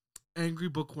Angry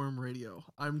Bookworm Radio.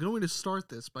 I'm going to start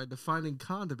this by defining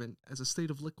condiment as a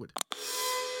state of liquid.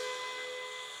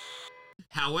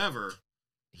 However,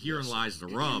 herein lies the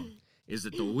rub, is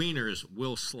that the wieners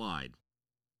will slide.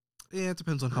 Yeah, it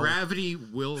depends on how... Gravity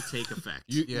will take effect.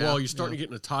 Well, you're starting to get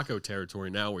into taco territory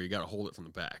now where you got to hold it from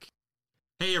the back.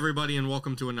 Hey, everybody, and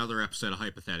welcome to another episode of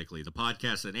Hypothetically, the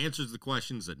podcast that answers the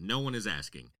questions that no one is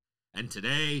asking. And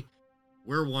today,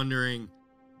 we're wondering,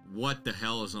 what the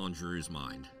hell is on Drew's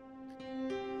mind?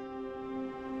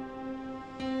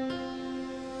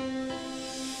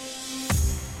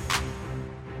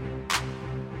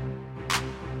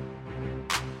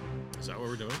 Is that what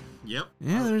we're doing? Yep.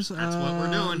 Yeah, that's what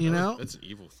we're doing. You know, That's an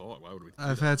evil thought. Why would we do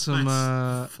I've that? had some...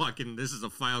 This is a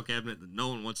file cabinet that no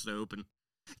one wants to open.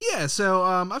 Yeah, so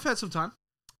I've had some time,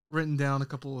 written down a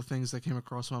couple of things that came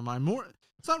across my mind.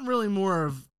 It's not really more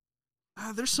of...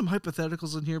 there's some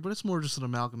hypotheticals in here, but it's more just an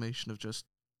amalgamation of just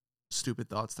stupid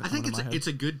thoughts that I come think into my head. it's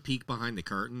a good peek behind the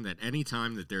curtain that any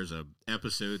time that there's a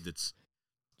episode that's...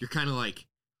 You're kind of like,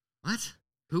 what?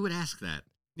 Who would ask that?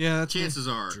 Yeah, that's me. Chances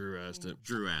are... Drew asked it.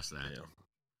 Drew asked that. Yeah.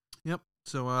 Yep.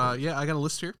 So, yeah, I got a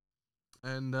list here.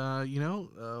 And,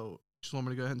 just want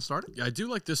me to go ahead and start it? Yeah, I do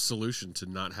like this solution to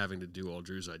not having to do all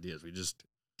Drew's ideas. We just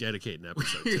dedicate an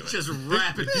episode to it. Just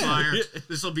rapid fire.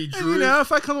 This will be And, Drew.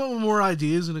 if I come up with more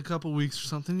ideas in a couple weeks or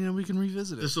something, we can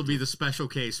revisit it. This will be the special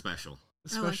case special. A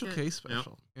special it. case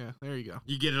special. Yep. Yeah, there you go.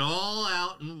 You get it all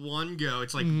out in one go.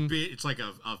 It's like it's like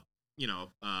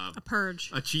a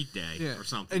purge, a cheat day or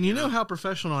something. And you know how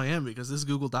professional I am because this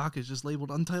Google Doc is just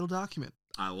labeled untitled document.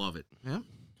 I love it. Yeah,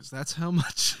 because that's how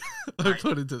much I Right.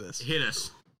 put into this. Hit us.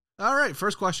 All right,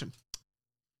 first question.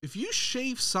 If you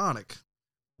shave Sonic,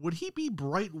 would he be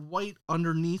bright white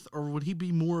underneath or would he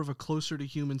be more of a closer to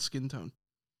human skin tone?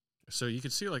 So you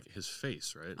can see like his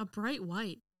face, right? a bright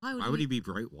white. Why would he be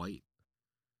bright white?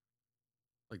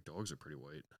 Like dogs are pretty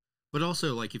white. But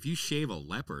also, like, if you shave a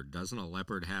leopard, doesn't a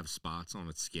leopard have spots on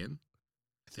its skin?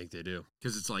 I think they do.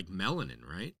 Because it's like melanin,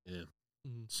 right? Yeah.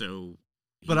 So...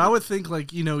 But I would think,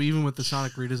 like, even with the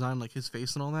Sonic redesign, like his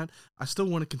face and all that, I still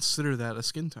want to consider that a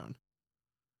skin tone.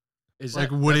 Is Like,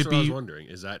 that, would that's it what I was be- wondering.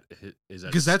 Is that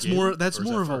Because that's skin, more or is of that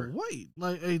a fur? white.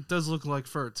 Like it does look like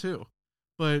fur too,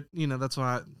 but that's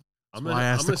why I'm why I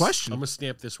asked the I'm question. gonna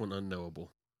stamp this one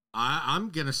unknowable.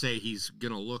 I'm going to say he's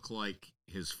going to look like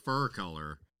his fur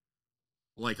color,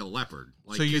 like a leopard.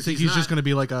 Like, so you 'cause think he's just going to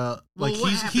be like a Well, what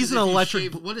he's happens an if you electric?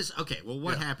 shave-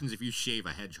 what happens if you shave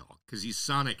a hedgehog? Because he's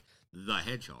Sonic the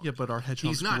Hedgehog. Yeah, but our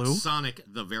hedgehog's he's not blue. Sonic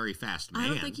the very fast man. I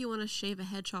don't think you want to shave a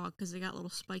hedgehog because they got little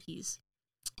spikies.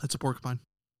 That's a porcupine.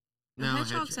 No,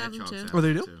 hedgehogs have them too. Oh,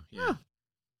 they do? Yeah.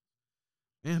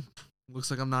 Man,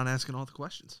 looks like I'm not asking all the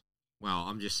questions. Well,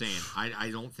 I'm just saying, I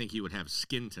don't think he would have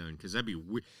skin tone because that'd be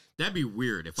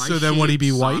weird. If So I then would he shaved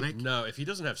be white? Sonic- No, if he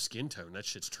doesn't have skin tone, that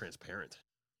shit's transparent.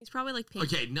 He's probably like pink.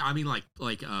 Okay, no, I mean like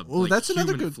Well, like that's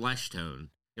another human good- flesh tone.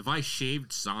 If I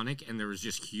shaved Sonic and there was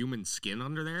just human skin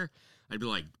under there, I'd be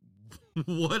like,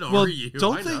 "What are you?"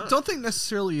 Why not? don't think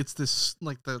necessarily it's this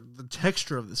like the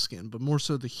texture of the skin, but more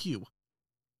so the hue.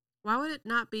 Why would it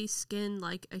not be skin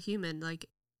like a human? Like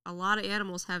a lot of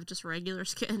animals have just regular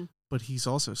skin. But he's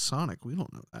also Sonic. We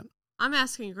don't know that. I'm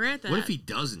asking Grant that. What if he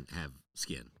doesn't have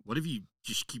skin? What if you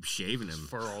just keep shaving him?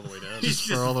 Fur all the way down. He's just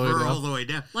fur all the way fur down. all the way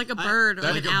down. like a bird or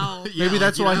like an owl? Yeah, Maybe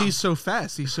that's why you know. he's so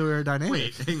fast. He's so aerodynamic.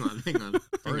 Wait, hang on. Fur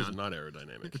hang is on. not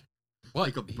aerodynamic.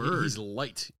 Like a bird. He's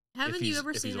light. Haven't you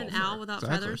ever seen an all owl fur. without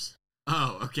Exactly. feathers?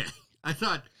 Oh, okay. I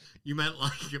thought you meant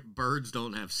like birds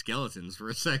don't have skeletons for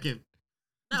a second.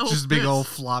 No. Just big yes. old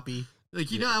floppy.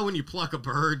 Like, you know how when you pluck a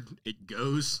bird, it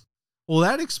goes? Well,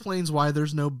 that explains why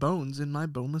there's no bones in my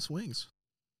boneless wings.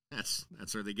 That's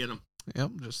where they get them.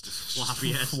 Yep, just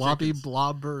floppy-ass floppy chickens.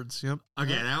 blob birds. Yep.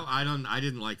 Okay, now I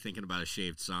didn't like thinking about a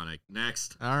shaved Sonic.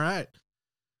 Next. All right.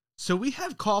 So we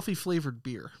have coffee flavored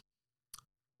beer.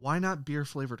 Why not beer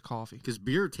flavored coffee? Because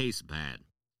beer tastes bad.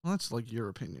 Well, that's like your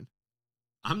opinion.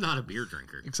 I'm not a beer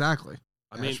drinker. Exactly.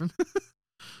 I mean, Ashman?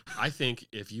 I think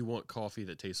if you want coffee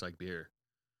that tastes like beer,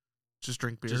 just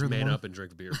drink beer. just in the man morning. up and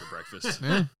drink beer for breakfast.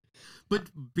 Yeah. But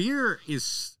beer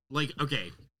is like,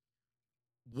 okay.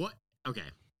 What? Okay.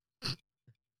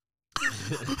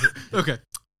 Okay.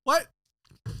 What?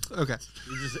 Okay.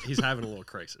 He's having a little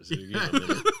crisis. You give him a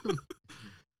minute.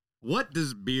 What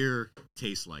does beer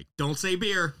taste like? Don't say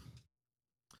beer.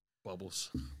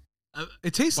 Bubbles.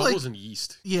 It tastes Bubbles like and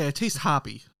yeast. yeah. It tastes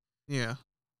hoppy. Yeah,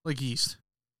 like yeast.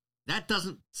 That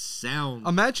doesn't sound.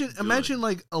 Imagine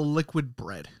like a liquid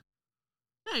bread.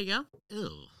 There you go. Ew.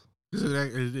 'Cause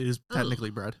it is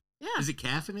technically bread. Yeah. Is it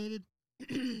caffeinated?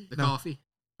 The No. coffee?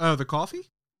 Oh, the coffee?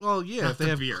 Well, yeah, Not if they the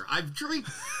have beer.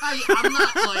 I'm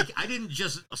not like I didn't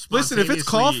just listen. If it's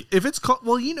spontaneously-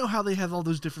 well, you know how they have all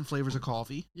those different flavors of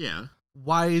coffee. Yeah.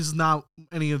 Why is not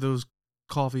any of those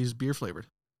coffees beer flavored?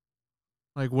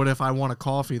 Like, what if I want a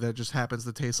coffee that just happens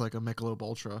to taste like a Michelob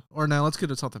Ultra? Or now let's get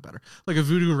to something better, like a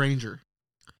Voodoo Ranger,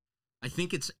 I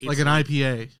think it's like an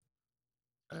IPA.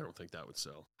 I don't think that would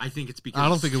sell. I think it's because I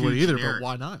don't it's think it too would either, generic. but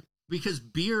why not? Because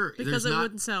beer, Because there's it not,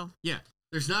 wouldn't sell.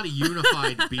 there's not a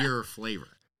unified beer flavor.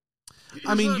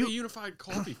 I mean, It's not you- a unified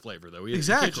coffee flavor though.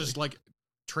 Exactly. You can't just like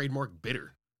trademark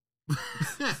bitter.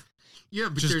 Yeah,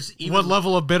 but Just there's even what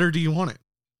level of bitter do you want it?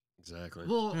 Exactly.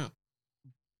 Well, Yeah.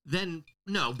 then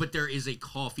no, but there is a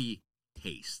coffee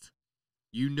taste.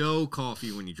 You know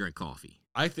coffee when you drink coffee.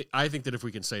 I think that if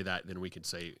we can say that, then we can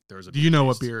say there's a. Do you know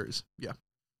what taste. beer is? Yeah.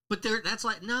 But that's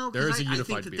like no. 'cause There is a I think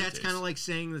unified that beer that's taste. kind of like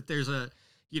saying that there's a,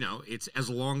 it's as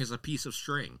long as a piece of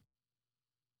string.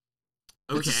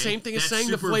 It's the same thing as that's saying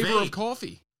the super flavor of vague.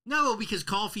 coffee. No, because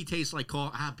coffee tastes like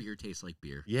beer tastes like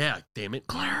beer. Yeah, damn it.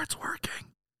 Claire, it's working.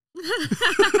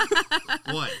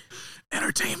 What?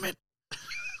 Entertainment.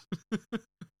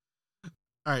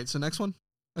 All right, so next one.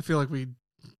 I feel like we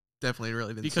definitely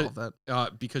really didn't Because- solve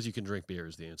that. Because you can drink beer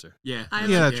is the answer. Yeah. I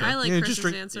Yeah, like, that's I right. like Yeah, Chris's just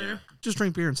drink- answer. Yeah. Just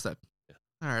drink beer instead. Yeah.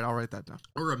 All right, I'll write that down.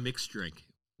 Or a mixed drink.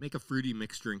 Make a fruity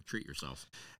mixed drink. Treat yourself.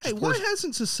 Hey, Just why pour-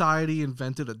 hasn't society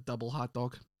invented a double hot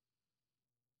dog?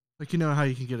 Like, you know how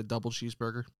you can get a double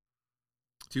cheeseburger?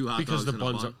 2 hot Because dogs the and a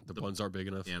buns bun. the buns aren't big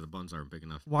enough. Yeah, the buns aren't big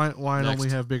enough. Why don't we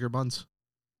Next. have bigger buns?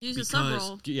 Use a sub Because-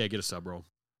 roll. Yeah, get a sub roll.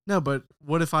 No, but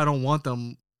what if I don't want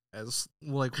them as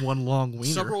like one long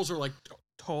wiener? Sub rolls are like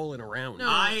tall and round. No.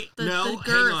 No, the hang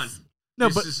girth. on. No,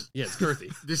 This but is, Yeah, it's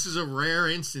girthy. this is a rare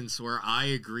instance where I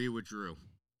agree with Drew.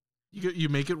 you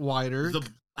make it wider.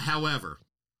 However,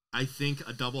 I think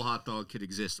a double hot dog could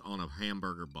exist on a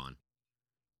hamburger bun.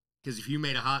 Because if you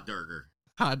made a hot burger,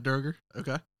 Hot burger.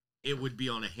 Okay. it would be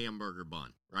on a hamburger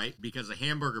bun, right? Because a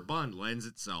hamburger bun lends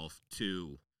itself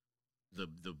to the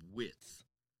width,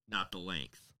 not the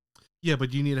length. Yeah,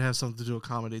 but you need to have something to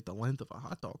accommodate the length of a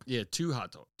hot dog. Yeah, 2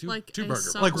 hot dog. Two Like two a burger.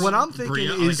 sub Like what roll. I'm thinking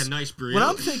Brioche, is like a nice brioche. what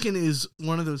I'm thinking is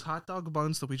one of those hot dog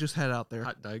buns that we just had out there,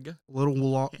 Hot dog. a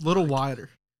little wider.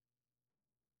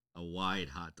 A wide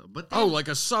hot dog. But Oh, like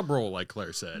a sub roll, like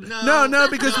Claire said. No,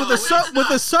 because with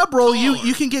a sub roll,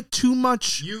 you can get too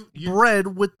much you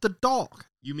bread with the dog.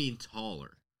 you mean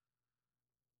taller.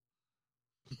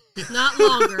 Not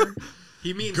longer.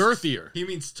 He means Girthier. He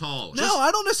means tall. No,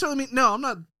 I don't necessarily mean. No, I'm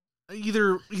not.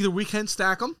 Either we can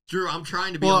stack them. Drew, I'm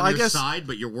trying to be Well, on I your guess- side,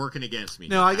 but you're working against me.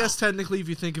 No, I pal. guess technically, if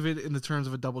you think of it in the terms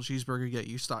of a double cheeseburger, yeah,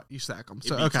 you stack them.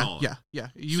 So It'd be okay, taller. yeah,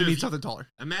 you So if need you- something taller.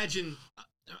 Imagine.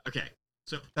 Okay,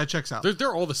 so That checks out.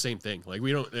 They're all the same thing. Like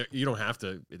you don't have to.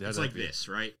 It it's doesn't like have to be- this,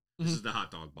 right? This Mhm. is the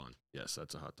hot dog bun, Yes,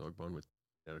 that's a hot dog bun with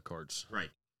cards. right?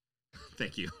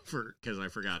 Thank you because I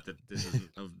forgot that this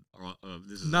isn't.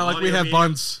 This is Not like we audio have medium.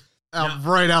 buns out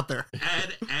No. right out there.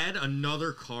 Add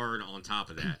another card on top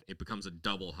of that. It becomes a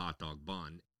double hot dog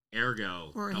bun.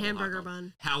 Ergo, Or a double hot hamburger dog.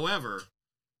 bun. However,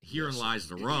 herein Yes. lies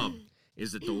the rub: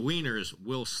 is that the wieners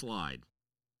will slide.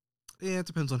 Yeah, it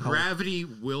depends on how. Gravity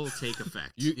will take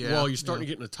effect. Yeah, You're starting to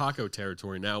get into taco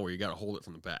territory now, where you got to hold it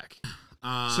from the back.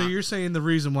 So you're saying the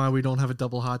reason why we don't have a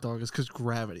double hot dog is because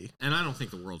gravity. and I don't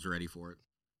think the world's ready for it.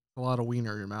 A lot of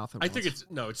wiener in your mouth. at I think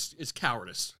once. it's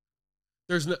cowardice.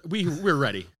 There's no we're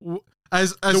ready.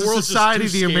 as The a world's just society,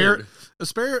 too the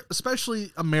scared.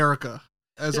 especially America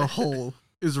as a whole,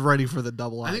 is ready for the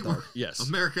double I hot think dog. Yes.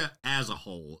 America as a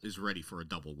whole is ready for a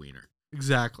double wiener.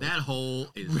 Exactly. That whole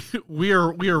is we are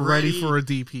ready ready for a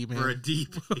DP, man. for a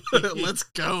deep. Let's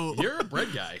go. You're a bread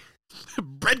guy.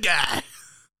 Bread guy.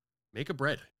 Make a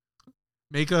bread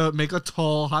Make a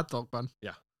tall hot dog bun.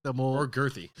 Yeah. Then we'll, or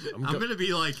girthy. I'm gonna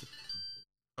be like,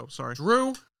 oh, sorry.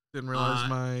 Drew. Didn't realize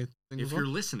my thing if was you're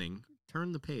on. listening,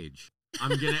 turn the page. I'm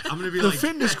gonna be The like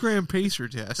fitness gram pacer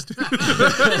test.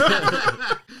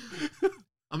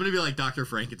 I'm gonna be like Dr.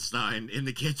 Frankenstein in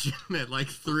the kitchen at like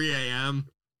 3 a.m.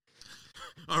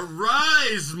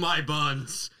 Arise, my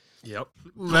buns! Yep.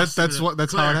 that's how it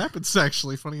Claire. happens.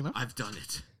 Actually, funny enough. I've done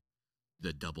it.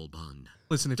 The double bun.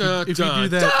 Listen, if Da, you da, do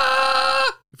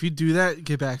that, if you do that,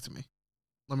 get back to me.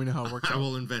 Let me know how it works I out.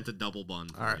 will invent a double bun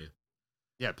for All right. you.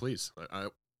 Yeah, please. I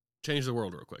change the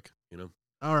world real quick.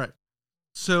 All right.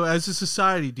 So, as a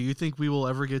society, do you think we will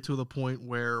ever get to the point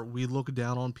where we look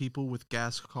down on people with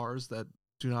gas cars that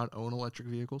do not own electric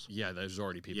vehicles? Yeah, there's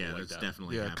already people Yeah, like that's that.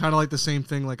 definitely Yeah, happening. kind of like the same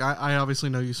thing. Like I obviously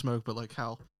know you smoke, but like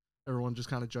how everyone just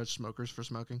kind of judge smokers for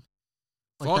smoking.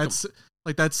 Like Fuck 'em. that's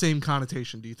like that same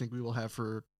connotation. Do you think we will have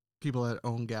for people that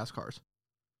own gas cars?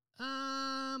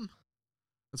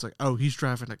 It's like, oh, he's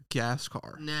driving a gas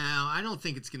car. No, I don't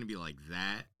think it's going to be like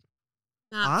that.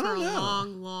 Not I for don't a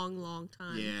know. long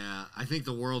time. Yeah, I think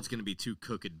the world's going to be too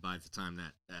cooked by the time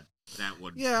that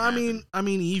would. Yeah, happen. I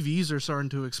mean, EVs are starting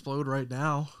to explode right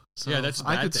now. So yeah, that's a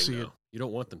bad I could thing, see though. it. You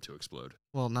don't want them to explode.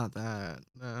 Well, not that,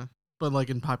 but like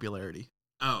in popularity.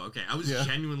 Oh, okay. I was Yeah.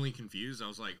 genuinely confused. I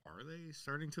was like, are they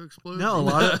starting to explode? No,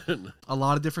 a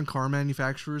lot of different car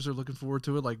manufacturers are looking forward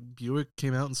to it. Like Buick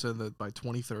came out and said that by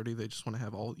 2030 they just want to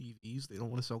have all EVs. They don't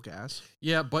want to sell gas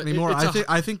Yeah, but anymore. it's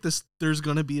I think there's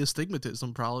going to be a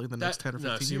stigmatism probably in the next 10 or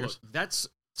 15 see, years. look, that's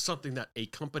something that a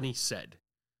company said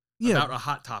Yeah, about a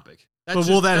hot topic. That's but just-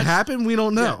 will that that's- happen? We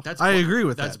don't know. Yeah, I buzz. agree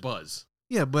with That's that. buzz.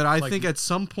 Yeah, but I Like- think at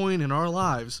some point in our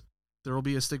lives there will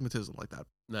be a stigmatism like that.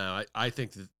 No, I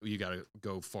think that you got to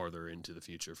go farther into the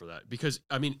future for that. Because,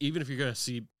 I mean, even if you're going to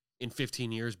see in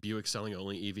 15 years Buick selling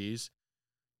only EVs,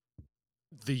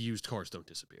 the used cars don't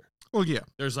disappear. Well, yeah.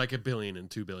 There's like 1 billion and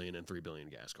 2 billion and 3 billion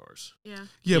gas cars. Yeah.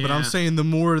 Yeah, but I'm Yeah. saying the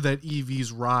more that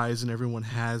EVs rise and everyone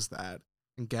has that,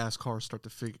 and gas cars start to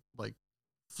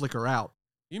flicker out.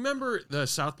 You remember the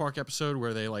South Park episode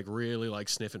where they like really like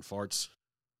sniffing farts?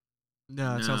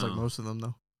 No, it sounds like No. most of them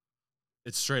though.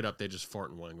 It's straight up, they just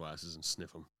fart in wine glasses and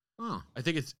sniff them. Oh, I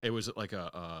think it was like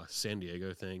a San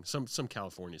Diego thing, some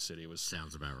California city.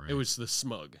 sounds about right. It was the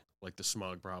smog, like the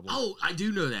smog problem. Oh, I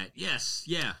do know that. Yes,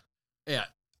 yeah. yeah,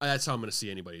 that's how I'm going to see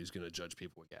anybody who's going to judge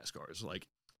people with gas cars. Like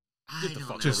I Get the don't fuck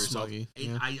know. over Just yourself. smuggy.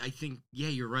 Yeah. I think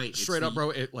you're right. It's straight up, the-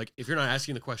 bro. Like if you're not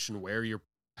asking the question where your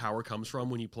power comes from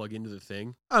when you plug into the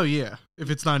thing, Oh yeah, if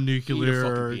it's not nuclear,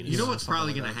 fucking or, penis. You know what's something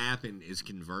probably like going to that. happen is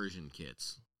conversion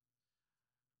kits.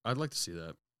 I'd like to see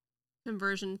that.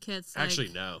 Conversion kits. Actually,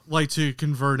 like, no. Like to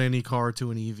convert any car to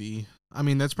an EV. I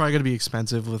mean, that's probably going to be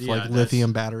expensive with Yeah, like that's-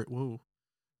 lithium battery. Whoa,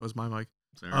 that was my mic.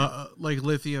 Sorry. Like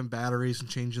lithium batteries and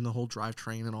changing the whole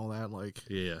drivetrain and all that. Like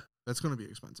Yeah, that's going to be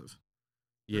expensive.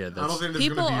 yeah. I don't That's think there's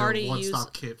People going to be already a one-stop use-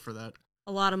 kit for that.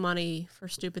 a lot of money for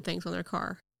stupid things on their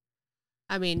car.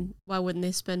 I mean, why wouldn't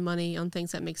they spend money on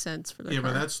things that make sense for their Yeah,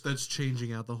 car? but that's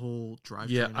changing out the whole drivetrain.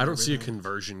 yeah. and I don't see a everything.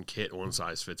 conversion kit one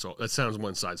size fits all. That sounds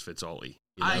one size fits all.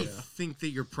 I think that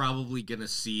you're probably going to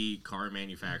see car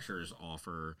manufacturers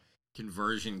offer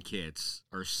conversion kits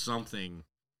or something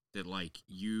that, like,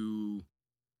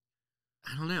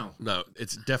 I don't know. No,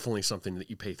 it's definitely something that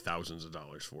you pay thousands of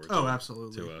dollars for. Oh, to-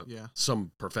 absolutely. to, Yeah.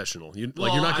 Some professional. Well, You're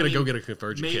not I going to go mean, get a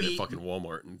conversion kit maybe- at fucking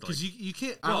Walmart and like, Because you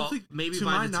can't. I Well, don't think maybe to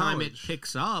by my the time it knowledge-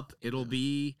 picks up, it'll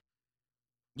be,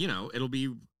 it'll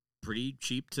be pretty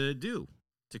cheap to do,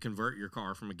 to convert your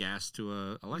car from a gas to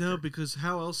a electric. No, because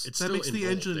how else? It's that still makes the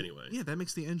involved engine anyway. Yeah, that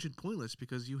makes the engine pointless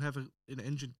because you have an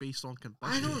engine based on I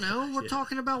combustion. don't know. We're Yeah.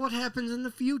 talking about what happens in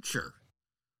the future.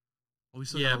 Well, we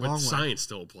still yeah, got a long but way. science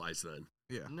still applies then.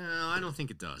 Yeah. No, I don't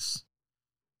think it does.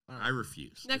 All I right.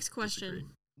 refuse. Next question.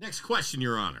 Disagree. Next question,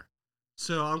 Your Honor.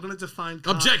 So I'm gonna define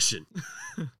Objection.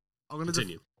 I'm gonna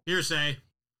Continue. Hearsay.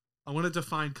 I'm gonna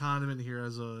define condiment here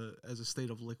as a state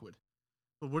of liquid.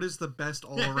 But what is the best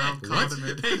all around What?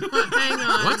 condiment? Hang on. Hang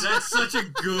on. What? That's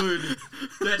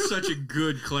such a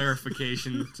good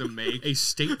clarification to make. A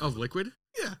state of liquid?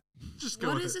 Yeah, just go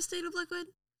What with is it. a state of liquid?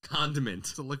 Condiment.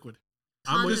 It's a liquid.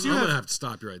 I'm Condiment. going have- to have to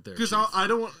stop you right there. Because Chief. I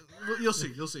don't want. Well, you'll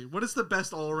see. What is the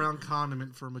best all around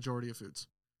condiment for a majority of foods?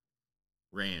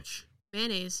 Ranch.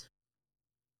 Mayonnaise.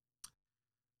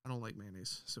 I don't like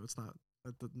mayonnaise, so it's not.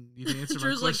 You didn't answer my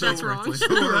Drew's like, question "That's wrong."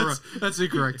 correctly. that's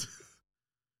incorrect.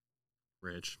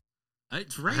 Ranch.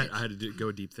 It's I ranch. had to go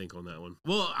a deep think on that one.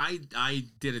 Well, I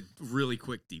did a really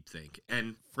quick deep think,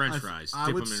 and French fries. I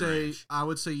dip would them in say ranch. I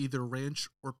would say either ranch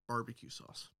or barbecue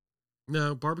sauce.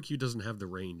 No, barbecue doesn't have the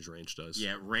range ranch does.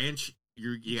 Yeah, ranch.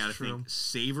 You got to True. think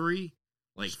savory,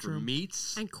 like It's for true.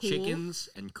 meats, And cool. chickens,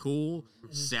 and cool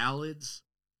salads.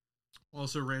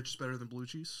 Also, ranch is better than blue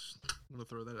cheese. I'm gonna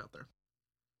throw that out there.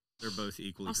 They're both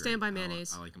equally. I'll stand great. by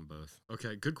mayonnaise. I like them both.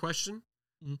 Okay, good question.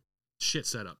 Mhm. Shit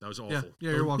setup. That was awful. Yeah,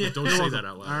 you're Don't- welcome. Don't You're say welcome. that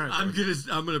out loud. All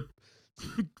right. I'm gonna.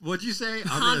 What'd you say?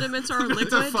 Condiments are liquid.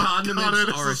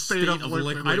 Condiments are a state of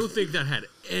liquid. I don't think that had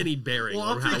any bearing Well,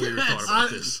 on I'm how we thinking, were thought about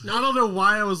I, this. I don't know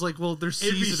why I was like, well, they're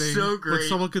It'd be seasoning, so but great.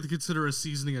 someone could consider a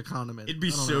seasoning a condiment. It'd be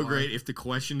I don't so know why. great if the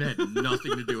question had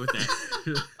nothing to do with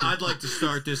that. I'd like to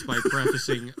start this by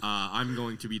prefacing I'm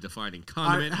going to be defining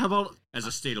condiment How about as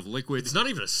a state of liquid. It's not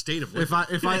even a state of liquid.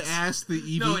 if I It's- asked the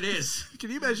EV? No, it is. Can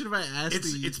you imagine if I asked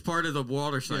It's part of the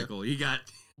water cycle. You got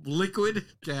liquid,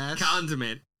 gas?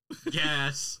 condiment,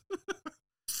 gas,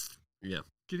 Yeah.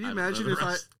 Can you I don't know imagine the if I?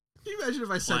 rest. Can you imagine if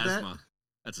I said plasma.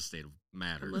 That's a state of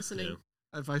matter. I'm listening. Yeah.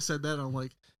 that? If I said that on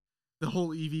like the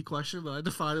whole EV question, but I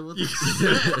defined it with.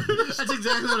 That's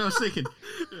exactly what I was thinking.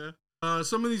 Yeah.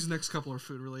 Some of these next couple are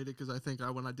food related because I think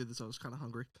when I did this, I was kind of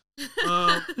hungry.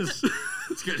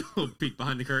 Let's get a little peek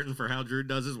behind the curtain for how Drew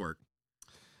does his work.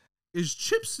 Is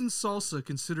chips and salsa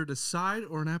considered a side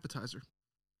or an appetizer?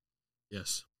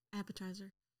 Yes.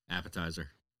 Appetizer. Appetizer.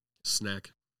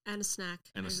 Snack And a snack.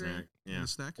 And I a agree. snack. Yeah. And a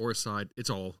snack? or a side. It's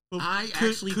all. Well, I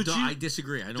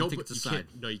disagree. I don't think it's a you side.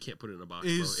 can't- No, you can't put it in a box,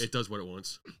 Is- bro. It does what it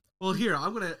wants. Well, here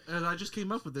and I just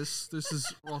came up with this. This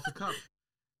is off the cuff.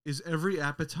 Is every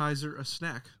appetizer a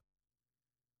snack?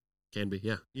 Can be,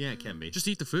 yeah. Yeah, it can be. Just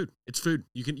eat the food. It's food.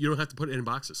 You don't have to put it in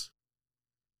boxes.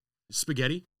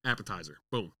 Spaghetti, appetizer.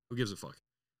 Boom. Who gives a fuck?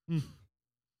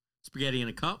 Spaghetti in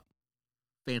a cup.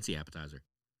 Fancy appetizer.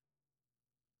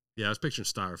 Yeah, I was picturing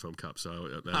styrofoam cups.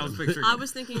 So I was picturing. I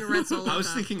was thinking a red solo. I was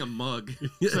cup. thinking a mug.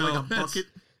 Yeah, So like a that's bucket.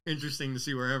 Interesting to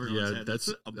see where everyone's Yeah, at.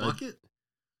 that's- A bucket.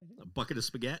 A bucket of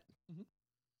spaghetti.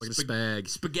 like a spag.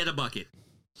 Spaghetti bucket.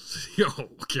 Yo,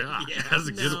 God, Yeah. that's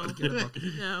a good No. one.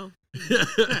 No.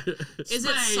 Is Is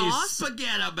it sauce?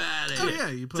 Spaghetti bucket. Oh yeah,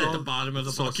 you It's put at all, the bottom of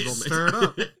the sauce bucket. is all stir it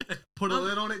up, put a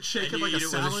lid on it, shake And it you like a eat it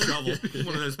salad. with a shovel.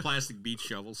 One of those plastic beach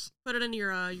shovels. Put it in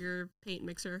your paint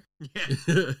mixer.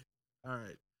 Yeah. All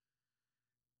right.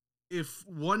 If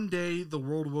one day the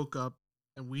world woke up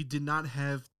and we did not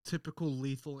have typical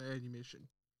lethal ammunition,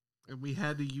 and we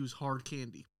had to use hard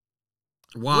candy,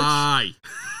 Why?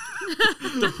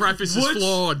 The preface is Which-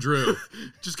 flawed, Drew.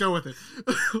 just go with it.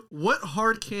 What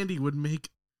hard candy would make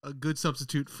a good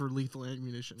substitute for lethal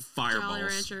ammunition? Jolly Fireballs.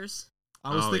 Ranchers.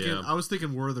 I was Oh, thinking. yeah. I was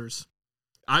thinking Werther's.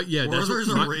 Yeah, that's Werther's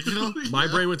what, original. my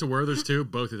brain went to Werther's too.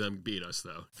 Both of them beat us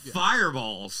though.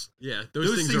 Fireballs. Yeah,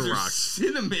 those things are rocks.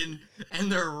 cinnamon and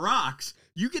they're rocks.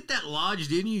 You get that lodged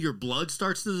in you, your blood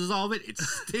starts to dissolve it. It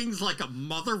stings like a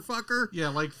motherfucker. Yeah,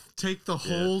 like take the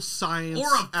whole science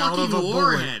Or a out of fucking a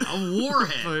warhead. bullet. A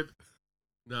warhead. But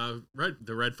No,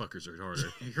 the red fuckers are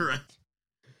harder. You're right.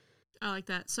 I like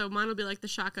that. So mine will be like the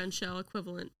shotgun shell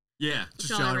equivalent. Yeah. just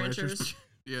Jolly Jolly Ranchers. Ranchers.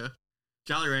 Yeah.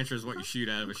 Jolly Rancher is what you shoot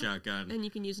out of a shotgun. And you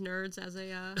can use nerds as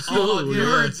a Oh, Yeah.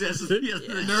 nerds as a Yeah.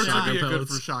 Nerds shot. would be a good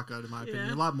pellets. for shotgun, in my opinion.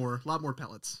 Yeah. A lot more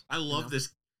pellets. I love know? this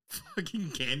fucking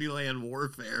Candyland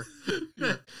warfare.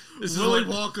 Yeah. This is Willy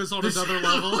what- Wonka's on this- another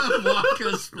level.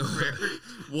 Walker's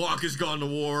Walker's gone to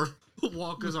war.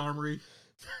 Wonka's armory.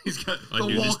 He's got I The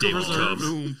knew this Walker day would Reserve.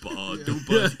 come. Oompa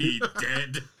Doopa, he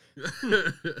dead.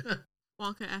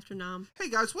 Wonka after Nom. Hey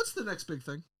guys, what's the next big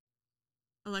thing?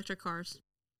 Electric cars.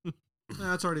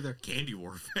 Nah, it's already there. Candy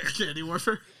warfare. Candy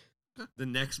warfare. The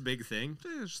next big thing?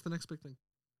 Yeah, it's just the next big thing.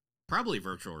 Probably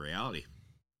virtual reality.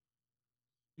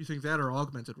 You think that or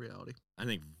augmented reality? I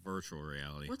think virtual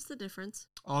reality. What's the difference?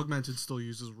 Augmented still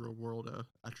uses real world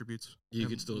attributes. You and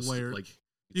could still layer- like.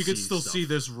 you could still stuff. see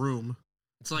this room.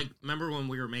 It's like, remember when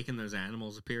we were making those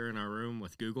animals appear in our room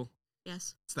with Google?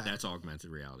 Yes. It's that. That's augmented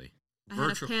reality. I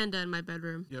had a panda in my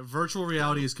bedroom. Yeah, virtual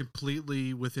reality is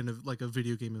completely within a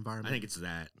video game environment. I think it's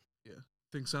that.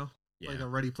 Think so. Yeah. Like a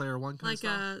Ready Player One kind Like of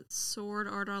style. a Sword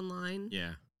Art Online.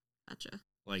 Yeah. Gotcha.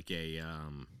 Like a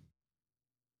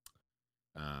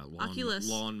Oculus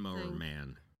lawnmower thing.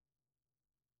 man.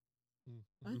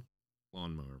 What?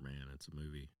 Lawnmower Man. It's a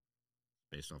movie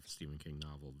based off a Stephen King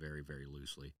novel, very, very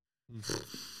loosely.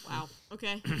 Wow.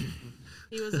 Okay.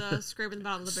 He was scraping the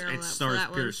bottom of the barrel It for stars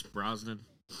that Pierce Brosnan.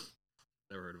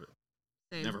 Never heard of it. one.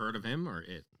 Same. Never heard of him or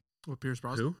it? With Pierce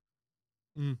Brosnan.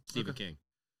 Who? Stephen Okay. King.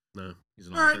 No, He's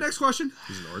an All right, author. next question.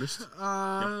 he's an artist.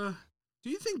 Do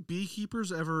you think beekeepers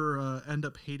ever end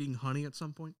up hating honey at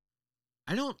some point?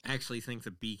 I don't actually think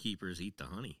the beekeepers eat the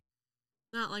honey.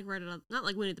 Not like not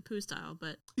like Winnie the Pooh style,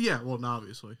 but Yeah, well, not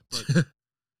obviously.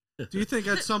 But do you think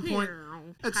at some point,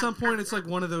 it's like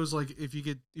one of those like if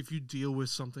you deal with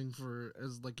something for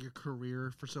as like your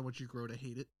career for so much you grow to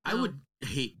hate it? I No. would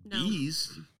hate No.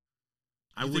 bees.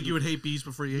 I think you would hate bees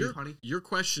before you hate honey? Your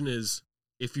question is,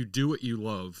 if you do what you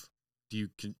love,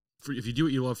 if you do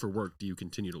what you love for work, do you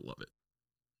continue to love it?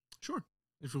 Sure.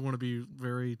 If we want to be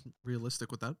very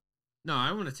realistic with that. No,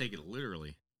 I want to take it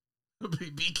literally.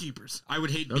 Beekeepers. I would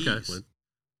hate Okay, bees. well,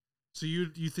 So you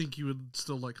think you would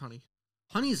still like honey?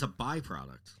 Honey is a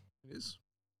byproduct. It is.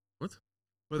 What?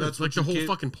 But that's that's like what the you whole can't-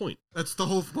 fucking point. That's the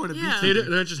whole point of Yeah. beekeeping.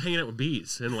 They're not just hanging out with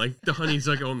bees, and like the honey's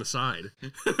like on the side.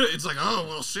 It's like, oh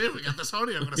well, shit, we got this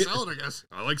honey. I'm gonna sell it, I guess.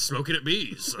 I like smoking at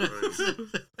bees.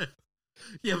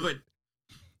 Yeah, but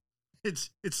it's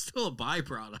still a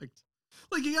byproduct.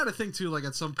 Like you got to think too. Like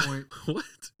at some point, What?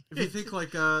 if you think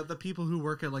like the people who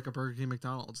work at like a Burger King,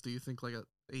 McDonald's, do you think like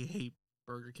they hate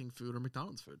Burger King food or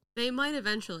McDonald's food? they might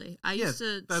eventually. I Yeah, used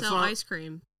to that's sell what I- ice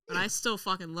cream. But I still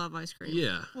fucking love ice cream.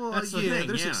 Yeah. Well, That's the yeah, thing,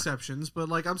 there's yeah. exceptions, but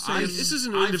like I'm saying, This is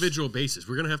an individual basis.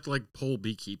 We're gonna have to like poll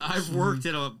beekeepers. I've worked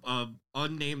at a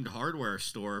unnamed hardware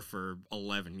store for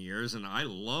 11 years, and I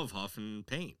love huffing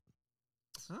paint.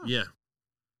 Oh, Yeah.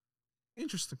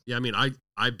 interesting. Yeah. I mean,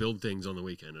 I build things on the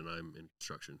weekend, and I'm in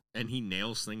construction. And he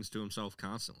nails things to himself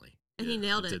constantly. And he Yeah,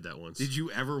 nailed I it. did that once. Did you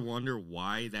ever wonder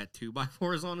why that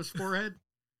 2x4 is on his forehead?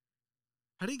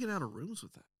 How do you get out of rooms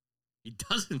with that? He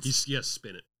doesn't. Yes,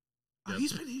 spin it. Oh, Yep.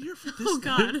 he's been in here for this. Oh,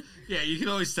 now. God. Yeah, you can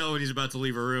always tell when he's about to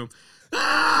leave a room.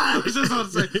 Ah! He's just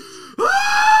about to say,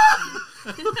 ah!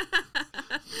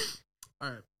 All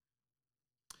right.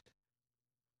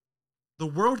 The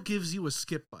world gives you a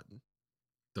skip button.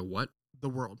 The what? The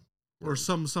world. Or World.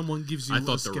 someone gives you I a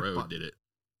thought the skip road button. did it.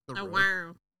 The Oh, road.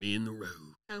 wow. Me in the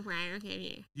road. Oh, wow.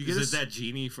 Okay. You get Is a it s- that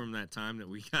genie from that time that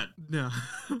we got No.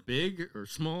 big or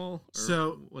small or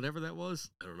So- whatever that was?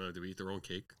 I don't know. Did we eat their own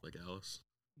cake like Alice?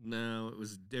 No,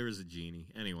 there was a genie.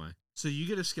 Anyway, So you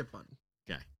get a skip button.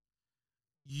 okay.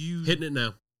 You Hitting it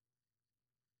now.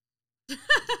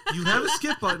 you have a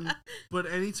skip button, but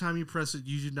anytime you press it,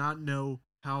 you do not know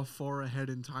how far ahead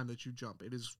in time that you jump.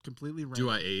 It is completely random. Do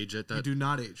I age at You that? do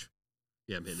not age.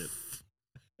 Yeah, I'm hitting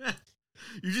it.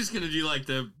 You're just gonna do like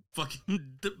the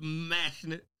fucking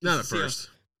mashing it. Not at See how- first,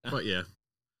 but yeah.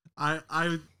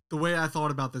 The way I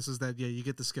thought about this is that yeah, you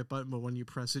get the skip button, but when you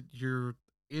press it, you're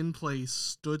in place,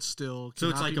 stood still. So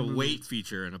it's cannot like be a moved. wait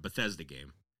feature in a Bethesda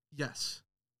game. Yes.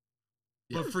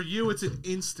 Yeah. But for you, it's an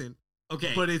instant.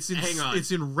 Okay, But it's in hang on.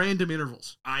 it's in random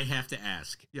intervals. I have to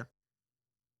ask. Yeah.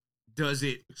 Does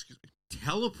it Excuse me.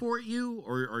 teleport you,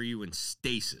 or are you in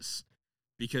stasis?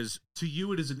 Because To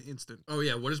you, it is an instant. Oh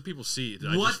yeah. What does people see? Did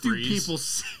I what just do freeze? people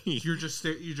see? You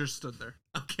just stood there.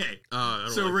 Okay. I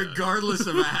don't So like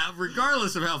that.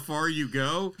 regardless of how far you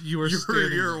go, You are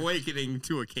standing you're there. awakening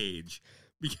to a cage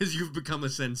because you've become a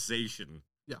sensation.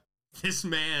 Yeah. This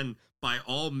man, by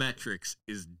all metrics,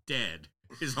 is dead.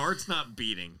 His heart's not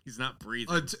beating. He's not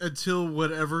breathing. Until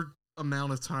whatever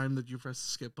amount of time that you press the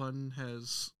skip button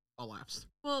has elapsed.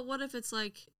 Well, what if it's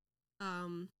like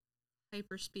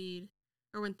hyper speed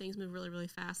or when things move really, really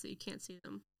fast that you can't see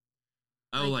them?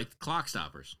 Like clock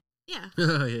stoppers. Yeah.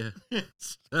 Oh yeah.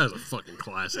 That was a fucking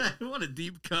classic. What a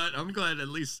deep cut. I'm glad at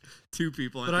least two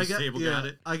people at But this I table yeah, got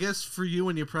it. I guess for you,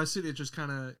 when you press it, it just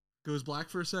kind of goes black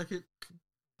for a second,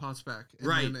 pops back, and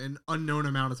Right. then an unknown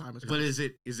amount of time has But gone. is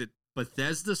it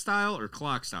Bethesda style or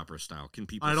clock stopper style? Can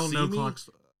people I don't see know me? clocks.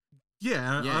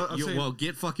 Yeah, Yeah, I'm you, saying, well,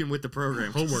 get fucking with the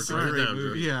program. Homework, It's a write it great down,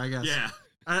 movie. yeah, I guess.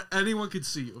 Yeah. Anyone could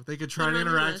see you. They could try Put to it on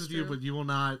your interact list, with you, Drew. but you will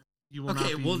not. You will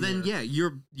Okay, not. Be, well then, yeah,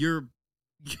 you're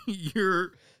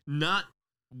you're not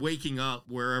waking up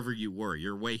wherever you were.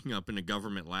 You're waking up in a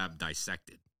government lab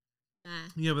dissected. Nah.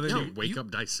 Yeah, but then No, you, Wake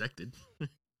up dissected.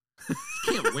 You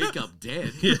can't wake up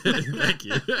dead. Yeah, thank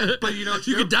you. But you know what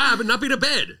you you could do? die but not be to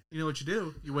bed. you know what you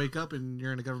do. You wake up and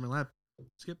you're in a government lab.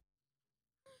 Skip.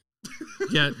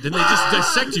 Yeah, then they just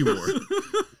dissect you more.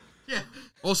 Yeah.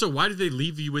 Also, why did they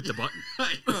leave you with the button?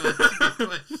 I know, that's a good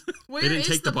question. Where didn't is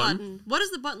take the the button? button? What does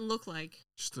the button look like?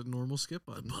 Just a normal skip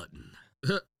button.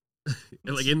 Button.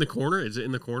 Like in the corner? Is it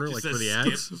in the corner, Just like for the says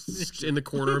ads? skip. Just in the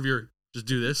corner of your. Just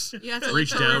do this. You have to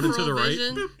Reach like down into peripheral the right.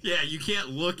 vision. Yeah, you can't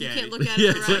look You at can't it. look at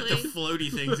Yeah, it it's It's like the directly.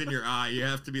 floaty things in your eye. You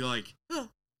have to be like,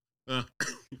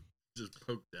 Just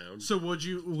poke down. So would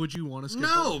you want to skip?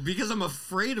 no, because I'm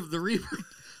afraid of the Reaper.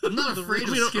 I'm not afraid of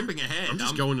I mean, skipping ahead. I'm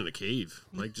just going in a cave.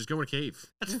 Like, just go in a cave.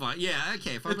 That's fine. Yeah,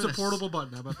 okay. If I'm It's in a portable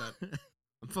button. How about that?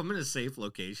 If I'm in a safe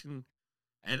location,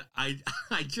 and I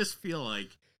just feel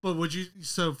like But would you?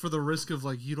 So for the risk of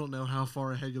like you don't know how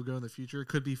far ahead you'll go in the future. It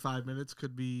could be 5 minutes.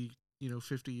 Could be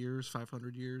 50 years,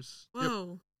 500 years.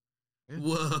 Whoa. Yeah.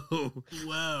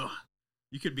 whoa,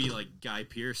 you could be like Guy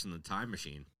Pearce in the Time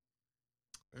Machine.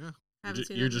 Haven't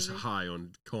seen You're that just movie. high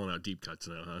on calling out deep cuts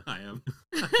now, huh? I am.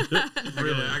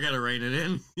 Really? I gotta rein it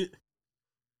in.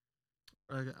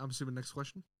 I'm assuming next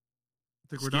question.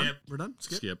 Think we're done. Skip. We're done.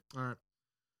 Skip. Skip. All right.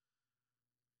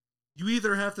 You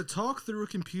either have to talk through a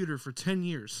computer for 10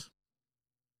 years,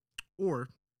 or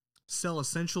sell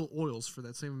essential oils for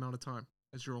that same amount of time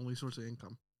as your only source of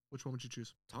income. Which one would you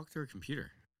choose? Talk through a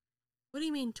computer. What do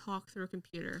you mean talk through a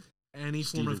computer? Any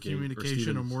Stephen form of King or communication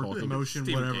or Stephen more Hawking. emotion,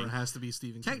 Stephen whatever, King. it has to be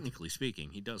Stephen King. Technically speaking,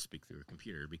 he does speak through a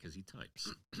computer because he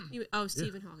types.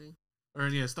 Stephen Hawking. Or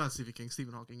yeah, it's not Stephen King,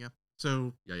 Stephen Hawking, yeah.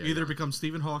 So Yeah, you yeah, either yeah. become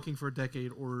Stephen Hawking for a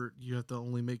decade or you have to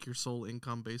only make your sole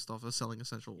income based off of selling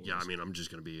essential oils. Yeah, I mean, I'm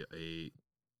just going to be a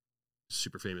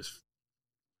super famous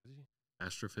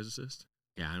astrophysicist.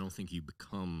 Yeah, I don't think you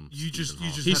become. You just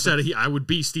He have said to- I would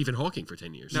be Stephen Hawking for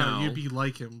 10 years. No, No. you'd be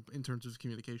like him in terms of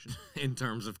communication. in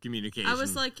terms of communication. I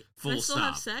was like, full can I still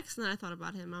have stop. sex? And then I thought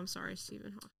about him. I'm sorry,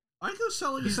 Stephen Hawking. I go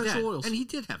selling He's essential dead. oils. And he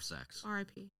did have sex.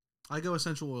 R.I.P. I go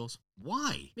essential oils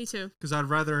Why? Me too. because I'd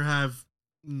rather have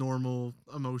normal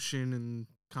emotion and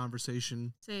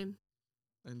conversation Same.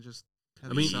 and just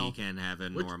have I mean, it He sell. can have a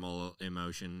Which- normal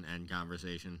emotion and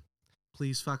conversation.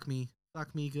 Please fuck me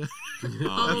good.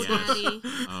 Oh, yes. daddy.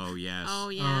 Oh yes. Oh,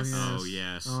 yes. yeah. Oh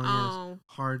yes. Oh, yes. Oh.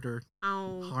 Harder.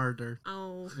 Oh.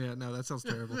 Oh. Yeah, no, that sounds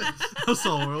terrible.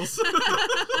 Essential oils.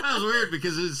 That was weird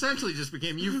because it essentially just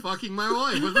became you fucking my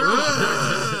wife with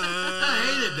I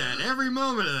hated that every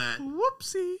moment of that.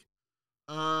 Whoopsie.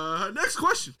 Next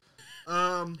question.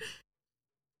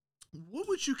 What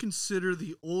would you consider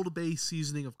the Old Bay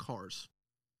seasoning of cars?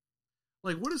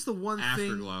 Like, what is the one thing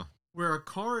Afterglow. where a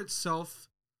car itself,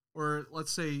 or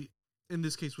let's say in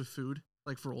this case with food,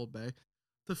 like for Old Bay,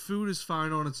 the food is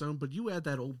fine on its own, but you add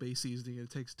that Old Bay seasoning and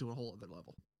it takes it to a whole other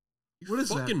level. What is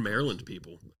Fucking that? Maryland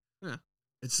people. Yeah.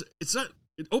 It's not.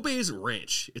 Old Bay isn't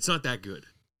ranch. It's not that good.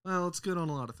 Well, it's good on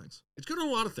a lot of things. It's good on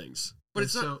a lot of things, but Yeah,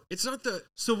 it's not. so- It's not the.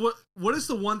 So what is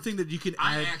the one thing that you can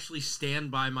I add? actually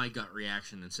stand by my gut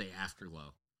reaction and say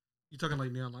afterglow. You talking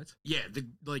like neon lights? Yeah, the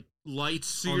like lights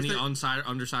So on you're the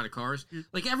underside of cars.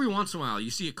 Like every once in a while,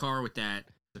 you see a car with that.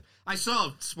 I saw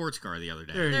a sports car the other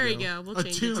day. There you go. We'll A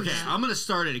change tune. it to Okay, that. I'm gonna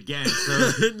start it again. So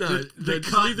No, the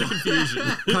just cut- leave the confusion.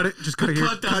 Cut it. Just cut the it here.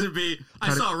 cut doesn't be. I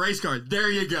cut saw a race car. There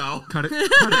you go. Cut it.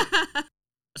 Cut it.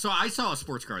 So I saw a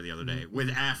sports car the other day with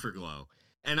afterglow,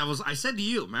 and I said to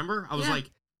you, remember? I was Yeah.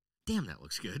 like, "Damn, that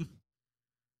looks good."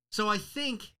 So I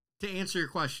think to answer your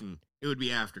question, it would be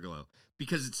afterglow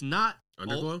because it's not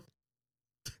Underglow.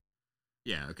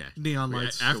 Yeah. Okay. Neon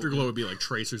lights. Afterglow would be like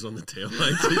tracers on the tail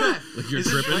lights. Like you're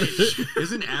dripping.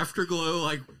 Isn't afterglow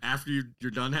like after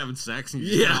you're done having sex and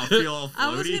you Yeah. feel all floaty? I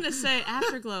was gonna say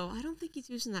afterglow. I don't think he's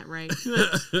using that right.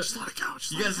 Just let it go.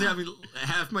 Just You let guys it go. have me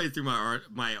halfway through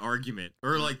my argument,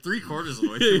 or like 3/4 of the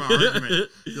way through my argument.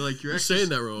 You're like, you're You're actually saying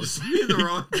that wrong. You're saying the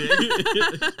wrong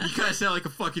thing. You guys sound like a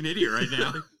fucking idiot right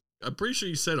now. I'm pretty sure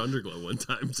you said underglow one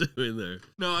time too in there.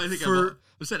 No, I think For-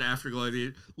 I said afterglow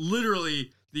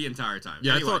literally the entire time.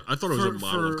 Yeah, Anyway, I thought it was a for-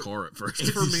 model of for- car at first.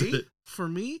 For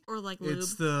me, Or like lube.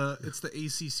 it's the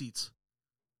AC seats.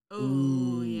 Oh,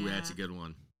 ooh, yeah. that's a good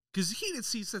one. Because heated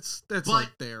seats, that's But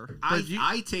like there. But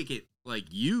I take it like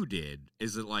you did.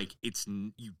 Is it like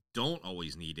you don't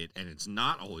always need it and it's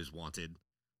not always wanted?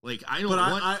 Like I don't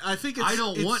but want. I think it's, I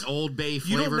don't it's, want Old Bay you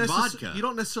don't flavored necess- vodka. You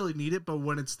don't necessarily need it, but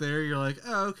when it's there, you're like,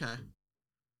 oh, okay,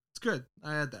 it's good.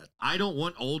 I had that. I don't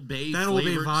want Old Bay. That Old Bay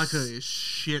flavored vodka is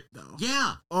shit though.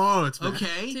 Yeah. Oh, it's bad.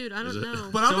 Okay. Dude, I Is don't it? know.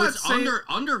 But I'm so not it's saying.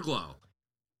 underglow.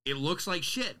 It looks like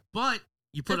shit, but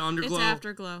you put underglow. It's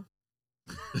afterglow.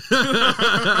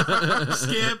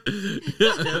 Skip.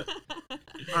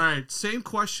 All right, same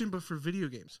question, but for video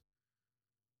games.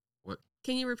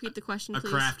 Can you repeat the question, A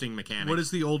please? crafting mechanic. What is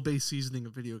the Old Bay seasoning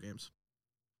of video games?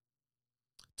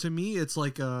 To me, it's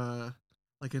like an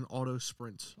auto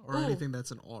sprint or Ooh. anything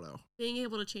that's an auto. Being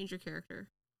able to change your character,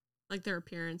 like their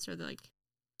appearance or like.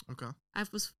 Okay. I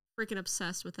was freaking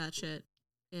obsessed with that shit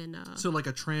in So like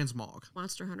a transmog.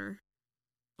 Monster Hunter.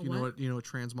 A You know what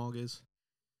transmog is?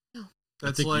 No. I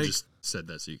That's think like you just said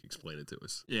that so you can explain it to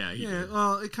us. Yeah. he yeah. did.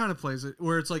 Well, it kind of plays it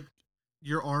where it's like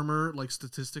your armor, like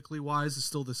statistically wise, is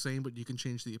still the same, but you can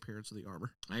change the appearance of the armor.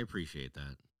 I appreciate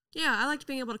that. Yeah, I liked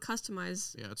being able to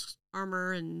customize Yeah, it's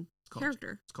armor and called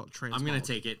character. it's called transmog. I'm gonna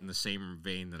take it in the same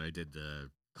vein that I did the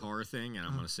car thing, and I'm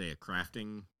Uh-huh. gonna say a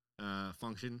crafting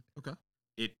function. Okay.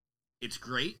 It's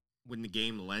great when the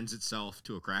game lends itself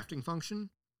to a crafting function.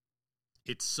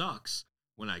 It sucks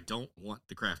when I don't want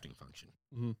the crafting function,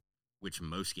 Mhm. which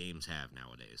most games have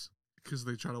nowadays. because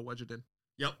they try to wedge it in,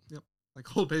 Yep.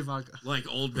 like Old Bay vodka. Like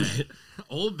Old Bay.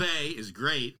 Old Bay is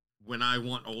great when I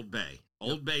want Old Bay.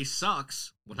 Old Bay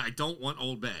sucks when I don't want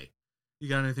Old Bay. You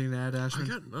got anything to add, I Ashman?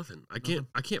 got nothing. Nothing?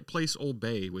 I can't place Old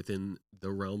Bay within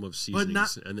the realm of But seasonings,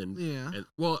 not- and then Yeah. and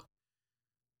well,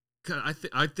 'cause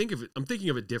I think of it. I'm thinking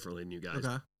of it differently than you guys.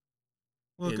 Okay.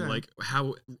 Well, And okay. like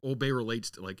how Old Bay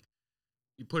relates to like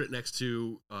you put it next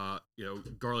to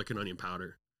garlic and onion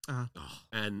powder Oh,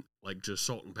 and like just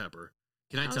salt and pepper.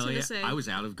 can I I was tell gonna you? say- I was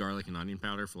out of garlic and onion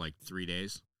powder for like 3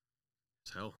 days.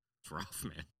 It's hell. It's rough,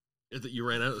 man. Is that you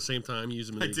ran out at the same time, use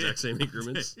them in I the did. exact same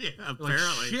increments? Yeah, Like,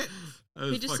 apparently. shit. I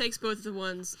was He just fuck- takes both of the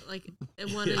ones, like,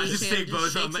 and one I in each just hand take and both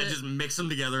of them shakes and it. just mix them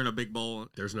together in a big bowl.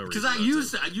 There's no Because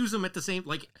reason. I use them at the same.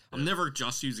 Like I'm never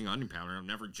just using onion powder. I'm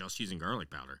never just using garlic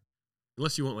powder.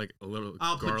 Unless you want like a little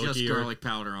I'll put just garlicky garlic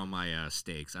powder on my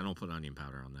steaks. I don't put onion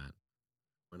powder on that.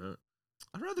 Why not?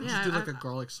 I'd rather Yeah, just do like a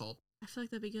garlic salt. I feel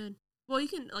like that'd be good. Well, you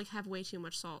can like have way too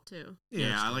much salt too.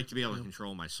 Yeah, it's I fine. like to be able to Yeah.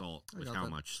 control my salt I with got how that.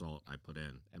 much salt I put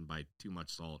in. And by too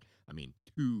much salt, I mean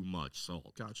too much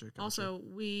salt. Gotcha. Also,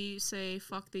 we say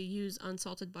fuck the use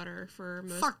unsalted butter for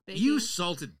most Fuck, baking. use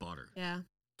salted butter. Yeah.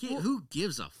 Well- Who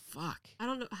gives a fuck? I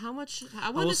don't know how much. I I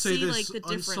want will to say see this: like the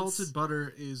difference. unsalted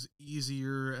butter is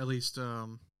easier. At least,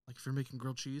 like if you're making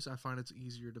grilled cheese, I find it's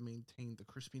easier to maintain the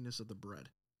crispiness of the bread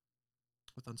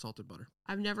with unsalted butter.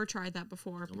 I've never tried that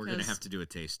before. We're gonna because have to do a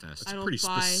taste test. It's I a don't pretty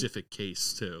buy- specific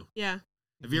case too. Yeah.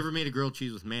 Have you ever made a grilled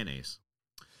cheese with mayonnaise?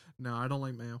 No, I don't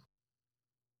like mayo.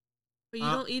 But you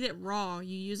don't eat it raw.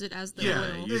 You use it as the Yeah,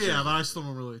 oil. you- yeah, but I still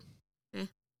don't really.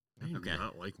 I do Okay.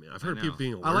 not like mayo. I've I heard know. people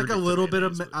being. I like a allergic to little bit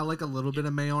of mayonnaise, I like a little bit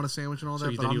of mayo on a sandwich and all So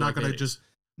that, you- but then I'm you not like gonna mayonnaise. just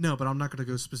no, but I'm not gonna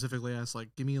go specifically ask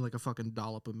like give me like a fucking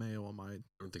dollop of mayo on my. I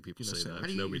don't think people You know, say so- that. How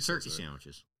do you Nobody eat says turkey that.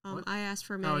 sandwiches? What? I asked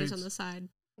for Oh, mayonnaise on it's- the side. when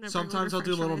I bring Sometimes over I'll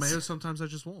do a french little fries. mayo, sometimes I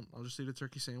just won't. I'll just eat a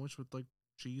turkey sandwich with like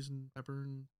cheese and pepper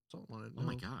and salt on it. Oh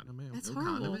my No- God. no mayo. That's No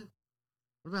horrible. condiment?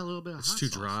 What about a little bit of It's hot too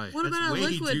sauce? dry. What That's about a way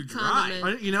liquid too dry.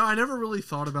 condiment? I never really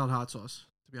thought about hot sauce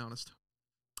to be honest.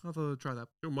 I'll have to try that.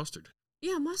 No mustard.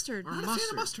 Yeah, mustard. Or I'm not a fan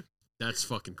of mustard. That's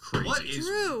fucking crazy. What is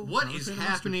True. what Not a is fan of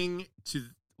happening to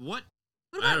what?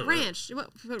 What I about don't know. ranch?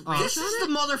 What, put ranch This on is it?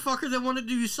 the motherfucker that wanted to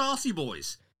do Saucy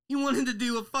Boys. He wanted to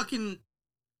do a fucking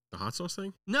the hot sauce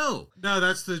thing? no. No,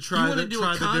 that's the He try. wanted to do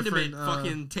try a the condiment different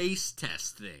fucking taste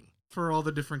test thing, for all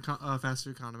the different fast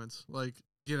food condiments. Like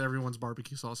get everyone's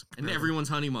barbecue sauce and everyone's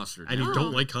honey mustard. And you Oh.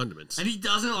 don't like condiments. And he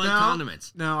doesn't like No.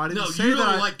 condiments. No, I didn't No, say you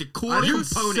that. don't like the core I didn't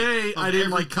component say of I didn't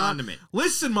every like condiment.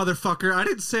 Listen, motherfucker, I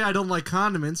didn't say I don't like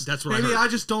condiments. That's what I Maybe heard. I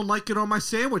just don't like it on my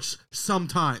sandwich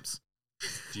sometimes.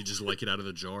 Do you just like it out of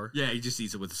the jar? Yeah, he just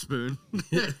eats it with a spoon.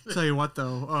 Tell you what,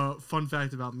 though, fun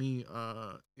fact about me: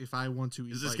 if I want to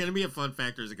eat, Is this like, going to be a fun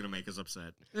fact, or is it going to make us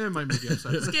upset? it might make you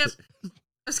upset. Skip.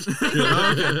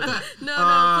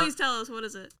 no, please tell us. What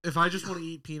is it? If I just want to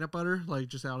eat peanut butter, like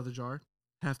just out of the jar,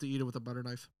 have to eat it with a butter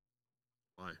knife.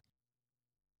 Why?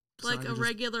 So I Like can a just-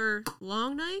 regular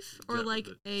long knife, or Yeah, like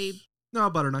the- No, a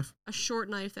butter knife. a short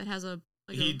knife that has a.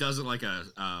 Like He a does it like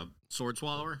a sword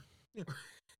swallower. Yeah.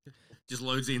 Just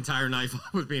loads the entire knife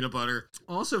up with peanut butter,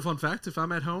 Also, fun fact: if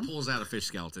I'm at home, pulls out a fish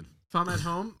skeleton. if I'm at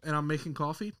home and I'm making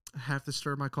coffee, I have to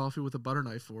stir my coffee with a butter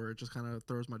knife, or it just kind of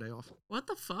throws my day off. what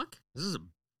the fuck? This is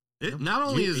not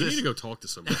only You is need this to go talk to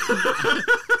somebody.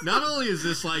 not only is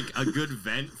this like a good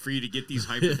vent for you to get these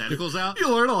hypotheticals out, You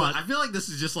learn a but lot. I feel like this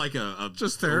is just like a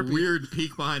Just therapy. a weird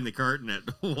peek behind the curtain at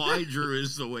why Drew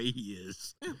is the way he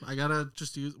is. I gotta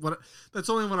just use what. That's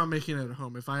only when I'm making it at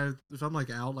home. If I'm like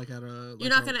out like at a.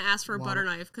 You're not gonna ask for a Wow. butter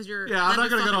knife because you're. Yeah, I'm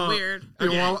that'd not be gonna go fucking to-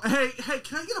 weird. Okay. Hey,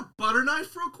 can I get a butter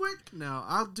knife real quick? No,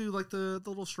 I'll do like the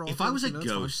little straw. If I was a things,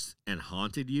 you know, it's ghost and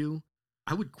haunted you,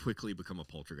 I would quickly become a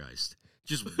poltergeist.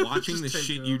 Just watching Just the take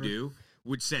shit it you over. do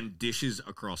would send dishes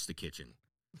across the kitchen.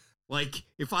 Like,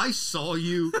 if I saw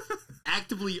you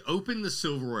actively open the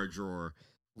silverware drawer,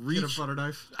 fine. reach, Get a butter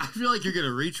knife. I feel like you're going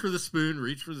to reach for the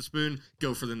spoon,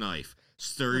 go for the knife,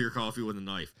 stir your coffee with a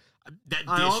knife. That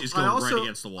dish is going right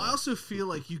against the wall. I also feel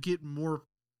like you get more,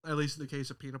 at least in the case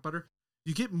of peanut butter,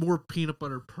 you get more peanut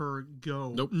butter per go.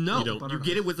 Nope. No, You don't. Butter you get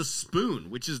knife. it with a spoon,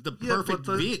 which is the Yeah, perfect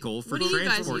but the- vehicle for What do you guys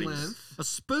transporting use? a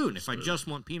spoon if I Spoon. just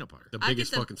want peanut butter. The I get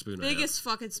biggest the fucking spoon I have. Biggest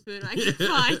fucking spoon I can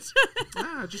find.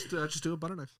 Yeah, just do a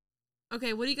butter knife.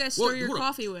 Okay, what do you guys What- stir your hold up.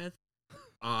 coffee with?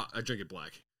 I drink it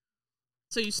black.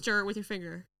 So you stir it with your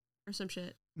finger or some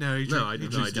shit. No, you No, I you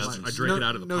no, I just just doesn't. I drink no, it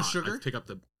out of the no pot. sugar. I pick up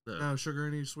the No sugar,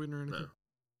 any sweetener, anything. No.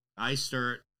 I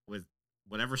stir it with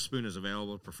whatever spoon is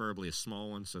available, preferably a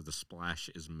small one, so the splash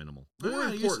is minimal. More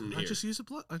I important I here. just use a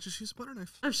butter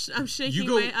knife. I'm shaking.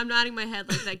 go- I'm nodding my head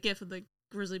like that gif of the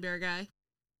grizzly bear guy.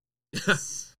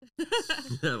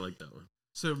 I like that one.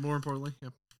 So more importantly, yeah.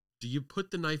 Do you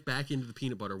put the knife back into the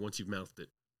peanut butter once you've mouthed it?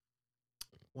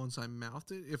 Once I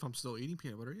mouthed it, if I'm still eating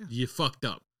peanut butter, yeah. You fucked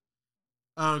up.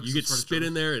 Oh, You get spit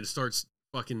in there and it starts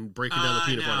fucking breaking down the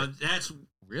peanut butter. That's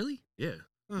really? Yeah.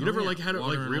 Uh-huh. You never yeah, like had it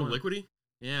water like and real oil. liquidy?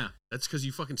 Yeah. That's because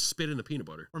you fucking spit in the peanut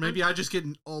butter. Or maybe I just get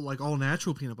all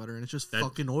natural peanut butter and it's just That-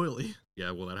 fucking oily.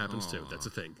 Yeah, well that happens too. Aw. That's a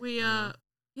thing. We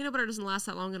peanut butter doesn't last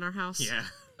that long in our house. Yeah.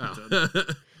 Oh.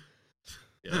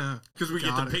 Yeah. Because we get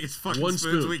Got the it. biggest fucking One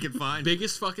spoons spoon. we can find.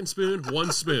 Biggest fucking spoon,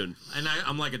 one spoon. And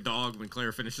I'm like a dog when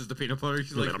Claire finishes the peanut butter.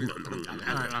 She's like,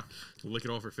 Lick it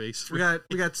off her face. We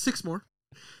got 6 more.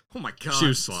 oh my God. She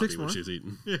was sloppy 6 when more. she was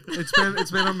eating.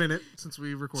 It's been a minute since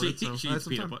we recorded. She so eats I had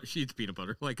some peanut time. butter. She eats peanut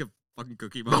butter like a fucking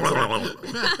cookie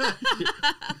monster.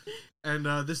 And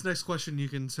this next question, you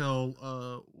can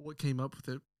tell what came up with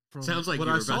it from Sounds like what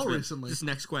you I were about saw to be- recently. This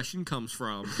next question comes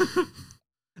from.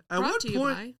 At Brought what to you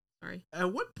point? by Sorry.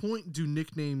 At what point do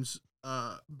nicknames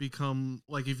become,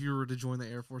 like, if you were to join the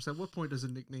Air Force, at what point does a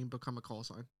nickname become a call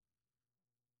sign?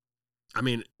 I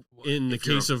mean, in the If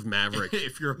you're case of Maverick,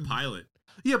 if you're a pilot,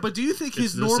 Yeah, but do you think it's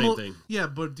his the normal? same thing. Yeah,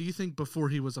 but do you think before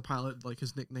he was a pilot, like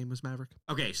his nickname was Maverick?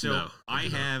 okay. So No, I I do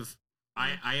not. have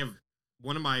I have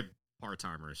one of my part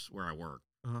timers where I work,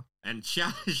 Uh-huh. and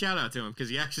shout out to him because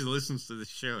he actually listens to this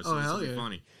show. So Oh, this hell will be yeah.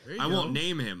 funny. There you I go. won't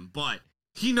name him, but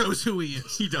He knows who he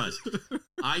is. he does.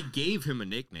 I gave him a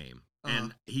nickname,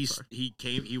 and sorry.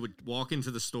 he would walk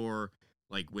into the store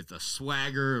like with a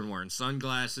swagger and wearing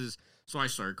sunglasses. So I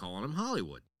started calling him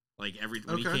Hollywood. Like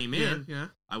when he came in, yeah.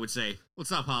 I would say,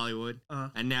 "What's up, Hollywood?" Uh-huh.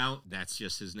 And now that's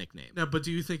just his nickname. Now, but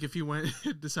do you think if he went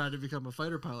and decided to become a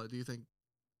fighter pilot, do you think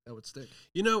that would stick?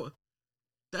 You know,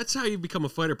 that's how you become a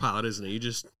fighter pilot, isn't it? You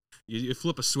just you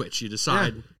flip a switch. You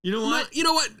decide. You know what? You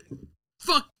know what?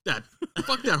 Fuck that.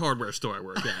 Fuck that hardware store I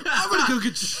work at. I'm gonna go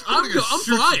get. I'm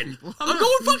flying. I'm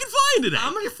going fucking flying today.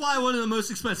 I'm gonna fly one of the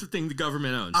most expensive things the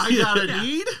government owns. I got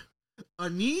Yeah. a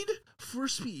need for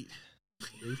speed.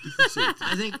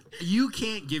 I think you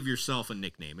can't give yourself a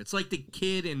nickname. It's like the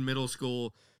kid in middle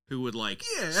school who would like.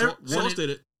 Yeah, Sauce did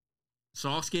it.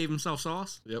 Sauce gave himself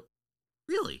sauce. Yep.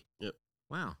 Really? Yep.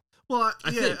 Wow. Well, I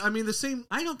yeah, think. I mean the same.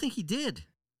 I don't think he did.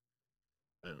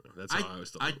 I don't know. That's how I always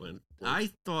thought it went.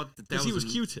 I thought that Because he was an-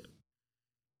 Q-tip,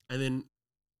 and then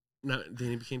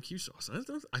he became Q-sauce.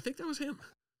 I think that was him.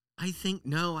 I think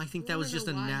that was just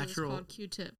a natural. Called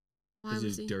Q-tip. Why Because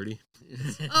was he's he? dirty.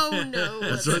 Oh no.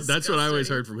 That's what I always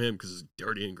disgusting. heard from him because it's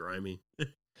dirty and grimy.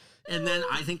 And then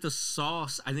I think the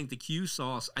sauce. I think the Q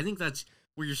sauce. I think that's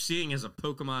what you're seeing as a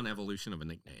Pokemon evolution of a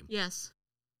nickname. Yes.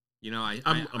 You know, I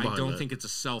I'm behind don't that. think it's a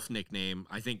self nickname.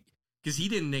 I think because he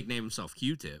didn't nickname himself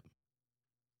Q-tip.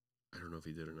 I don't know if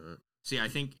he did or not. See, I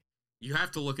think you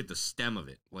have to look at the stem of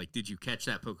it. Like, did you catch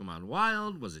that Pokemon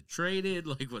wild? Was it traded?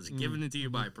 Like, was it given to you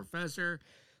by a professor?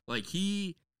 Like,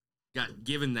 he got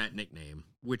given that nickname,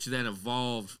 which then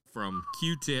evolved from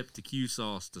Q-tip to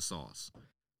Q-sauce to sauce.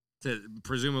 To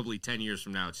presumably 10 years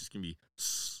from now, it's just going to be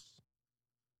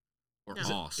or Yeah.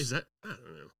 sauce. Is that? I don't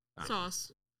know.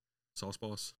 Sauce. Sauce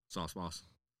boss. Sauce boss.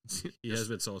 He has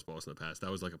been sauce boss in the past. That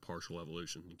was like a partial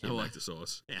evolution. He came Oh, back to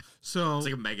sauce. So, It's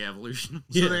like a mega evolution.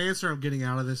 so Yeah. the answer I'm getting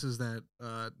out of this is that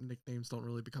nicknames don't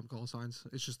really become call signs.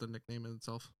 It's just a nickname in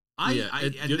itself. Yeah,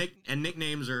 And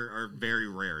nicknames are very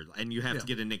rare, and you have Yeah. to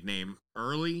get a nickname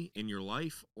early in your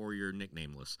life, or you're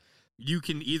nicknameless. You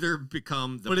can either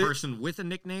become the But it- person with a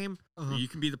nickname, Uh-huh. or you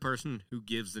can be the person who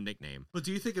gives the nickname. But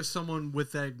do you think if someone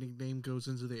with that nickname goes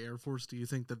into the Air Force, do you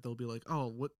think that they'll be like, "Oh,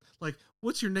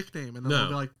 what's your nickname?" And then No. they'll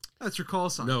be like, "That's your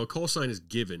call sign." No, a call sign is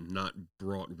given, not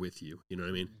brought with you. You know what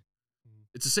I mean?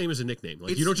 It's the same as a nickname.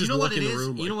 Like It's- you don't just know walk what in it the is?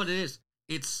 room. You like, know what it is?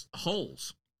 It's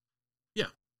holes. Yeah.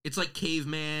 It's like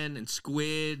caveman and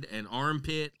squid and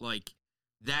armpit. Like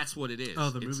that's what it is.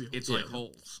 Oh, the It's- movie It's Holes. like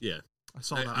holes. Yeah. I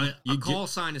saw A, that. a- one. a You call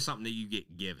sign is something that you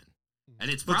get given,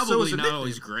 and it's But so probably is a not nickname.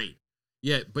 always great.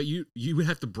 Yeah, but you would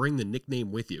have to bring the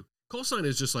nickname with you. Call sign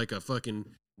is just like a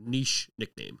fucking niche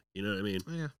nickname. You know what I mean?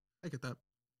 Yeah, I get that.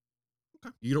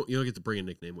 You don't get to bring a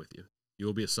nickname with you. You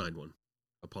will be assigned one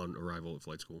upon arrival at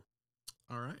flight school.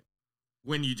 All right.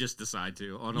 When you just decide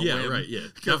to on a Yeah, whim, right, yeah.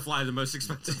 go fly the most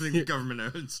expensive thing the government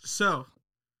owns. So,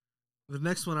 the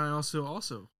next one I also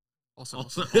Also,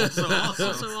 Also.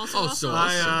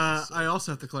 I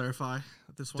also have to clarify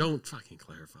this one. Don't fucking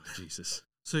clarify, Jesus.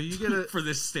 So you get a for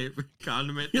this state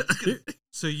condiment.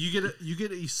 so you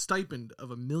get a stipend of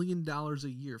 $1 million a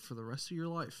year for the rest of your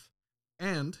life,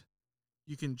 and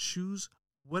you can choose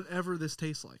whatever this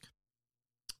tastes like.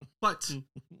 But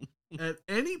at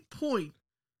any point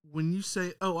when you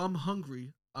say, "Oh, I'm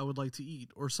hungry, I would like to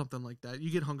eat," or something like that, you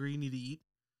get hungry, you need to eat.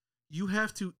 You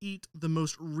have to eat the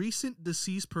most recent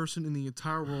deceased person in the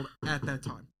entire world at that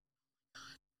time.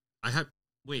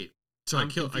 Wait, So I'm I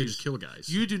just confused. kill guys.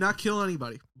 You do not kill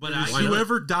anybody. but It is Why not?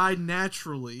 whoever died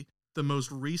naturally, the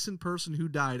most recent person who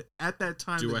died at that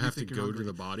time. Do that I you have to think you're go to hungry.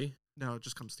 the body? No, it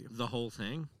just comes to you. the whole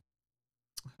thing.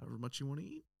 However much you want to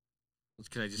eat,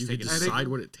 Could I just You take can it? I think- decide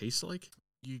what it tastes like?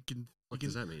 you can. What you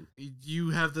does can that mean? you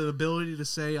have the ability to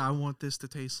say, "I want this to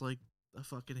taste like a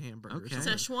fucking hamburger." or Okay.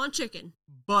 something. Szechuan chicken.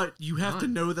 But you have to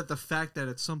Fine. know that the fact that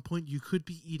at some point you could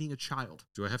be eating a child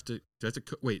Do I have to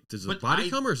cook? Wait, does the But body I-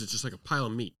 come or is it just like a pile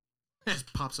of meat?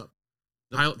 just pops up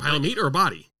Pile of meat or a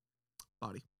body?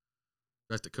 body. Do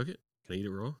I have to cook it? Can I eat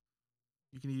it raw?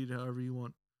 You can eat it however you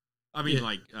want. I mean, Yeah,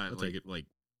 like, I'll take it. like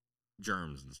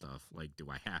germs and stuff. Like, do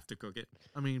I have to cook it?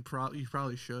 I mean, you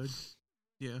probably should.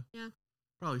 Yeah. Yeah.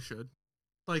 Probably should.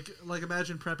 Like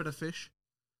imagine prepping a fish.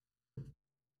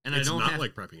 And It's I don't not have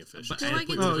like prepping a fish. but- It's Do I and-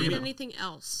 get Oh, to you eat know. anything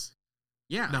else?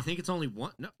 Yeah, No. I think it's only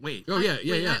one. No, wait. Oh yeah,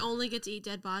 yeah, Wait, yeah. I only get to eat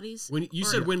dead bodies. When you Or-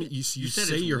 said when you said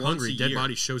say it's you're once hungry, a dead year.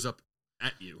 body shows up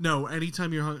at you. No,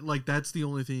 anytime you're hungry, like that's the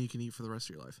only thing you can eat for the rest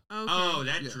of your life. Okay. Oh,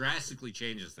 that Yeah. drastically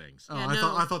changes things. Oh, Yeah, I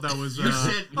no. thought that was. You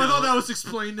said I thought no. that was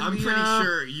explained. In I'm the, pretty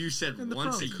sure you said in the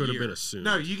once a phone. year. Could have been assumed.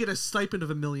 No, you get a stipend of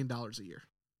 $1 million a year.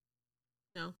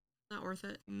 Not worth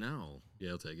it. No.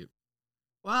 Yeah, I'll take it.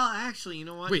 Well, actually, you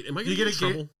know what? Wait, am I You going to get get in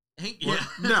a trouble? Hank, What? yeah.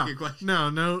 That's a good question.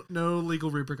 No legal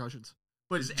repercussions.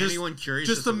 But Is just, anyone curious?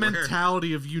 just as the to where-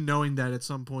 mentality of you knowing that at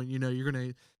some point, you're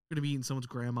gonna be eating someone's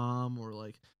grandmom or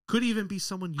like could even be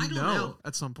someone I you don't know know.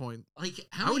 at some point. Like,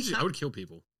 how I many would, I times- would kill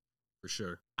people for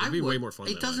sure. I It'd be way would. more fun.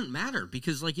 It that doesn't way. matter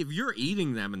because, like, if you're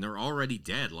eating them and they're already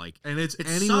dead, like, And it's it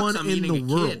anyone sucks I'm in the eating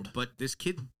a world. kid, but this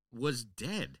kid was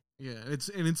dead. Yeah, it's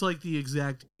like the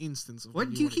exact instance of What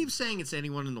when do you wanna keep eat. saying? It's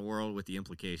anyone in the world with the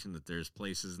implication that there's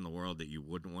places in the world that you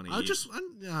wouldn't want to I eat. just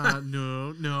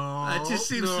no. That just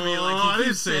seems no, to me like you I keep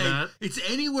didn't say saying that. It's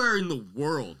anywhere in the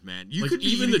world, man. You Like could be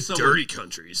even eating the someone, dirty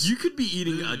countries. You could be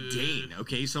eating a Dane,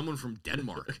 okay? Someone from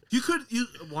Denmark. You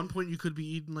at one point you could be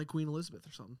eating like Queen Elizabeth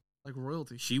or something like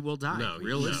royalty. She will die. no,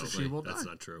 Realistically, She will that's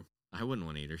die. not true. I wouldn't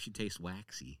want to eat her. She tastes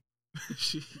waxy.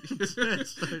 she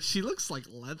she looks like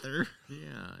leather.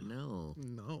 Yeah, no.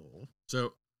 No.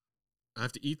 So I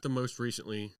have to eat the most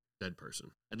recently dead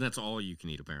person. And that's all you can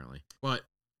eat, apparently. But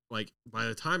like by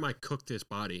the time I cook this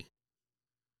body,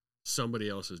 somebody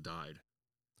else has died.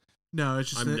 No, it's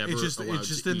just I'm never it's allowed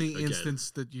just to in the eat again.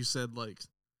 instance that you said like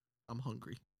I'm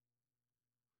hungry.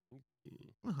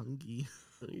 I'm hungry.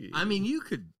 I mean, you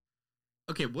could.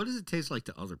 Okay, what does it taste like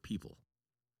to other people?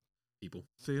 people.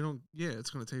 So you don't. Yeah, it's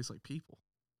gonna taste like people.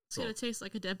 It's gonna taste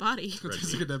like a dead body. It's gonna Red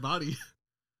taste like a dead body.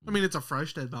 I mean, it's a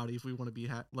fresh dead body. If we want to be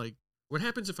like What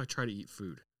happens if I try to eat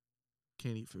food?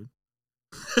 can't eat food.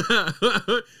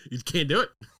 You can't do it.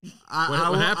 I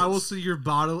What will happens? say your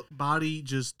body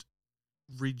just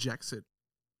rejects it.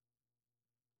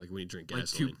 Like when you drink Like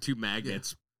gasoline. two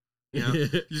magnets. Yeah. You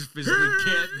just physically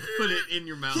can't put it in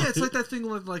your mouth. Yeah, it's like that thing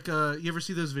with like you ever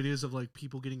see those videos of like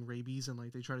people getting rabies and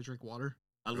like they try to drink water?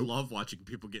 I love watching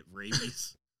people get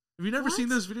rabies. Have you never What? seen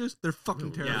those videos? They're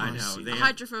fucking No. Yeah, I terrifying. know. They have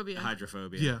Hydrophobia.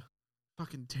 hydrophobia. Yeah.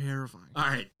 Fucking terrifying. All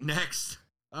right, next.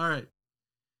 All right.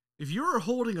 If you are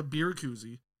holding a beer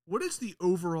koozie, what is the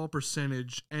overall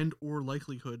percentage and or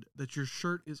likelihood that your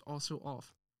shirt is also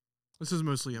off? This is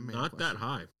mostly a man Not that question.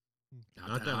 high.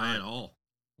 Not that high at all.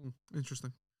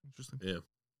 Interesting. Interesting. Yeah.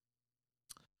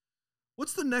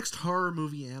 What's the next horror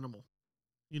movie animal?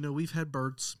 You know, we've had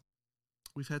birds.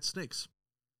 We've had snakes.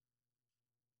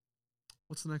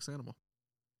 What's the next animal?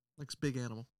 Next big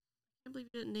animal. I can't believe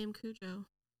you didn't name Cujo.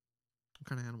 What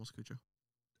kind of animal is Cujo?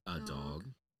 A Dog. dog.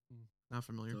 Not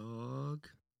familiar. Dog.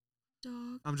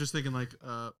 Dog. I'm just thinking like,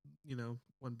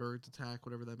 When Birds Attack,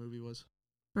 whatever that movie was.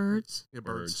 Birds. Yeah,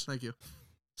 birds. Birds. Thank you.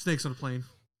 Snakes on a plane.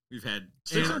 We've had.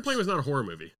 Snakes on a Ants. Plane was not a horror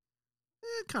movie.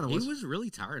 It kind of He was. was really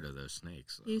tired of those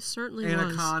snakes. though. He certainly was.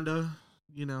 Anaconda,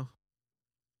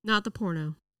 Not the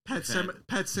porno. Pet Had-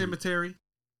 Pet Cemetery.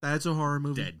 That's a horror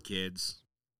movie. Dead kids.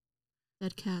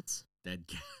 Dead cats. Dead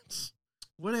cats.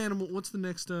 What animal? What's the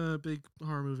next big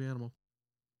horror movie animal?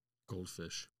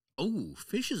 Goldfish. Oh,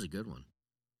 fish is a good one.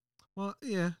 Well,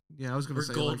 yeah, I was gonna Or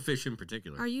say goldfish in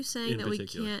particular. Are you saying In that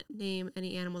particular. we can't name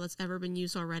any animal that's ever been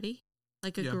used already?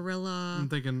 Like a Yeah. gorilla, I'm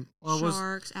thinking. Well,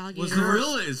 sharks, alligators? there-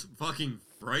 Gorilla is fucking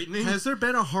frightening. has there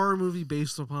been a horror movie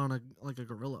based upon a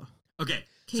gorilla? Okay,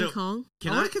 King so Kong?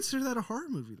 can I I would consider that a horror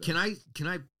movie. Though. can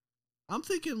I I'm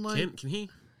thinking like Can he?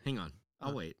 hang on?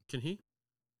 I'll wait. Can he?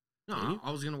 No, Can you?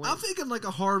 I was gonna wait. I'm thinking like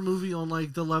a horror movie on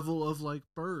like the level of like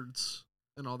Birds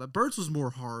and all that. Birds was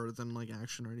more horror than like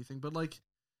action or anything, but like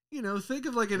think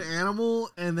of like an animal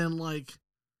and then like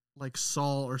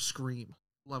Saw or Scream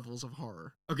levels of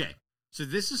horror. Okay, so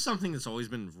this is something that's always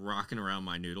been rocking around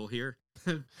my noodle here.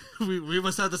 we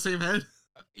must have the same head.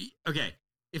 Okay,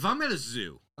 if I'm at a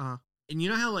zoo, Uh-huh. and you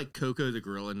know how like Coco the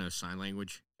gorilla knows sign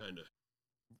language, Kinda.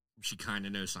 she kind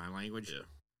of knows sign language. Yeah.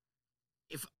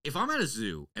 If I'm at a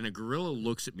zoo and a gorilla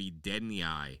looks at me dead in the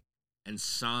eye and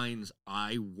signs,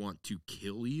 "I want to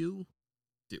kill you,"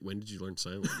 When did you learn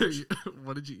sign language?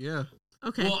 What did you? Yeah.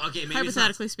 Okay. well, okay, maybe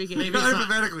Hypothetically speaking. maybe it's not-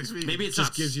 Hypothetically speaking. maybe It it's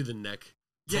just not gives you the neck.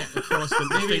 Yeah. Across the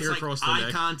maybe it's finger like across the eye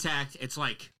neck. contact. It's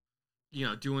like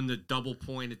doing the double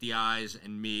point at the eyes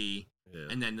and me, Yeah.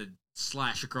 and then the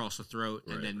slash across the throat,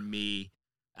 and Right. then me.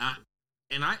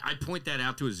 And I point that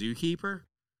out to a zookeeper.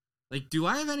 Like, do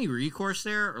I have any recourse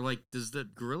there, or like, does the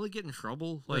gorilla get in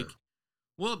trouble? Like, Yeah.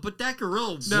 well, but that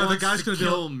gorilla No, the wants guy's to gonna be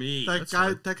kill me. that That's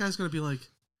guy. fine. That guy's gonna be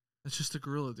like, "That's just a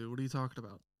gorilla, dude. What are you talking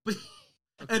about?" But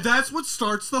And that's what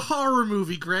starts the horror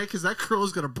movie, Grant, because that girl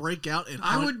is going to break out and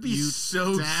I hunt would be you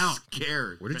so down.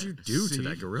 scared. What did you do See? to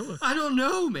that gorilla? I don't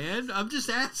know, man. I'm just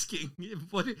asking.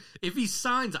 If he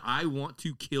signs, I want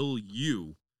to kill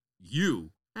you.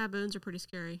 You. Baboons are pretty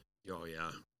scary. Oh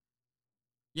yeah.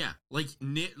 Yeah, like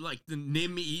the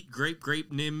Nim eat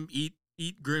grape Nim eat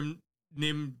grim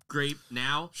Nim grape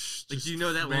now. Like, do you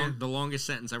know that the longest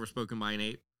sentence ever spoken by an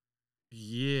ape?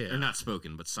 Yeah. Or not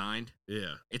spoken, but signed.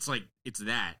 Yeah. It's like it's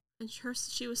that And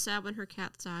she was sad when her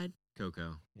cat died.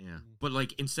 Coco. Yeah, but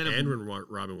like instead of And when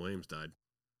Robin Williams died.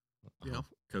 Yeah.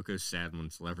 Coco's sad when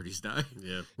celebrities die.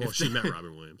 Yeah. Well, If she the- met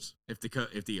Robin Williams. If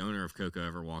the owner of Coco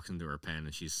ever walks into her pen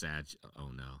and she's sad, oh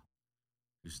no,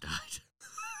 who's died?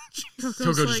 Coco's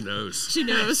Coco like, just knows. She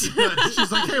knows.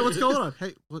 She's like, hey, what's going on?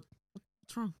 Hey, what's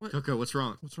wrong? Coco, what's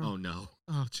wrong? What's wrong? Oh no,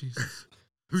 Oh, Jesus.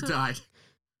 who So- died?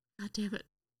 God damn it.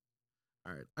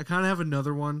 All right. I kind of have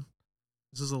another one.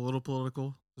 This is a little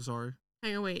political. Sorry.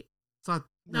 Hang on, wait. It's not.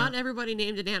 Not everybody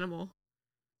named an animal.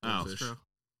 Oh, Goldfish. True.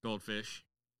 goldfish.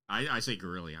 I say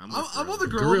gorilla. I'm on the gorilla.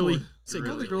 gorilla Gorilla. board. Say I'm on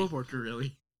the gorilla. gorilla board. Gorilla.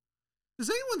 Does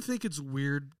anyone think it's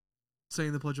weird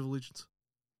saying the Pledge of Allegiance?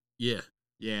 Yeah.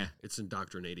 Yeah, It's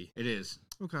indoctrinating. it is.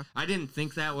 Okay. I didn't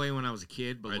think that way when I was a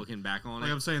kid, but I- looking back on Like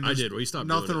it, I'm saying, I there's did. We stopped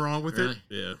nothing doing wrong with Really?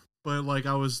 it. it. Yeah. But like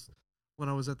when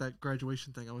I was at that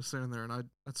graduation thing, I was sitting there and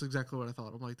that's exactly what I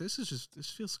thought. I'm like, this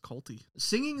feels culty.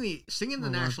 singing the Oh, wow.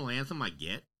 national anthem, I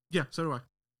get. Yeah, so do I.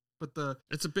 But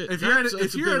It's a bit. If you're at that's- a- that's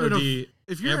if a you're bit at of an- the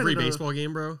if you're every at a baseball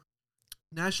game, bro.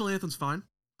 national anthem's fine.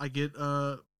 I get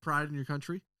pride in your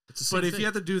country. It's the same But if thing. you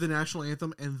have to do the national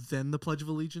anthem and then the Pledge of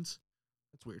Allegiance,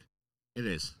 that's weird. It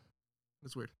is.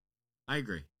 That's weird. I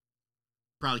agree.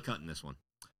 Probably cutting this one.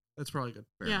 That's probably good.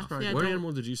 Fair Yeah. enough. Probably Yeah, What don't-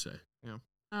 animal did you say?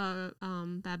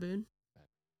 Baboon.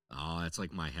 Oh, that's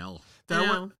like my hell. That I one,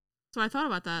 know. So I thought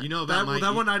about that. You know about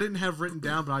that one I didn't have written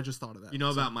down, but I just thought of that. You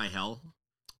know So, about my hell?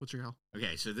 what's your hell?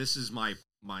 Okay, so this is my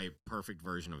perfect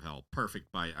version of hell. Perfect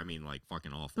by I mean like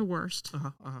fucking awful. the worst.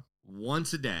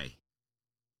 Once a day,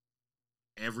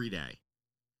 every day,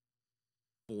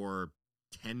 for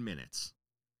 10 minutes,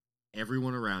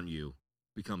 everyone around you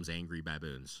becomes angry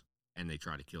baboons and they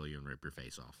try to kill you and rip your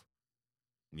face off.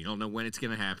 And you don't know when it's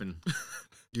going to happen.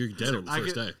 You're dead on the I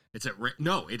first get- day. It's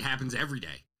no, it happens every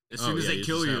day. As Oh, soon as yeah, they it's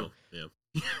kill just you, hell.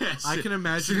 Yeah. yes, I can as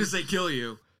imagine. soon as they kill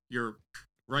you, you're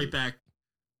right back.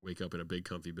 Wake up in a big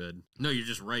comfy bed. No, you're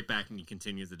just right back and you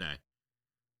continue the day.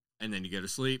 And then you go to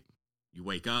sleep. You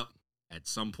wake up. At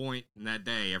some point in that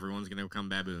day, everyone's going to become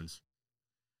baboons.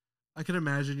 I can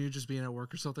imagine you just being at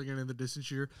work or something, and in the distance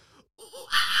you're,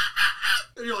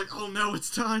 and you're like, "Oh no, it's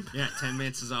time." Yeah, 10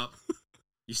 minutes is up.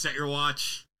 You set your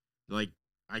watch. Like,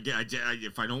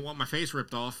 if I don't want my face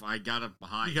ripped off, I gotta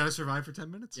hide. You got to survive for 10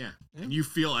 minutes. Yeah. Yeah. And you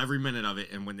feel every minute of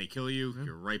it. And when they kill you, Yeah.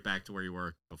 you're right back to where you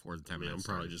were before the 10 I mean, I'm minutes.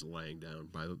 probably started. just laying down.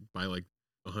 By like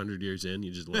 100 years in,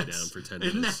 you just lay down That's- for 10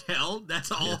 Isn't minutes. that hell?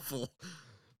 That's awful.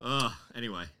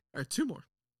 Anyway. All right, two more.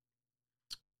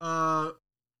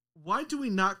 Why do we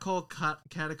not call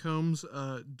catacombs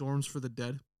dorms for the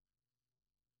dead?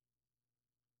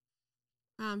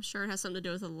 I'm sure it has something to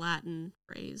do with a Latin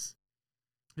phrase.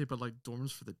 Yeah, but like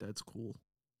dorms for the dead's cool.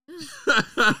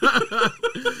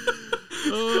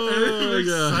 Oh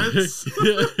Makes my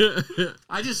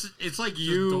god! It's like Just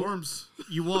you dorms.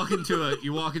 you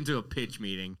walk into a pitch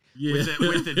meeting Yeah.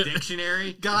 with a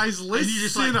dictionary. Guys, listen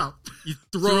just, like, up. You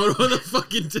Throw it on the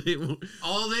fucking table.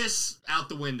 all this out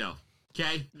the window.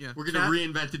 Okay? Yeah. We're gonna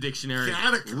reinvent the dictionary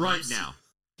Catacombs. right now.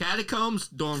 Catacombs,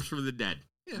 dorms for the dead.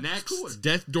 Yeah, it's Next. cooler.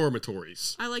 Death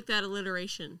dormitories. I like that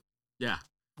alliteration. Yeah.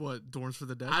 What, dorms for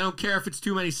the dead? I don't care if it's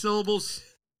too many syllables.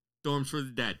 Dorms for the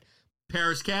dead.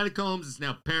 Paris catacombs. It's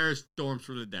now Paris dorms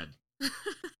for the dead.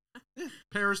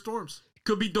 Paris dorms.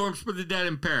 Could be dorms for the dead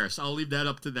in Paris. I'll leave that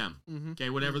up to them. Mm-hmm. Okay,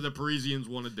 whatever the Parisians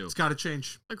want to do. It's got to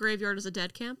change. A graveyard is a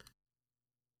dead camp.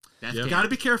 Death Yeah. camp. Got to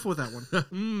be careful with that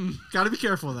one. Got to be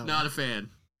careful with that Not one. a fan.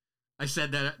 I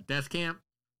said that death camp.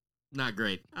 Not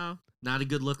great. Oh, Not a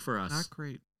good look for us. Not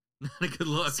great. Not a good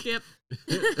look. skip.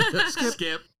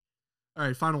 Skip. All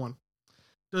right, final one.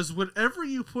 Does whatever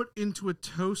you put into a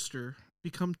toaster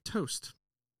become toast?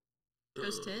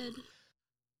 Toasted.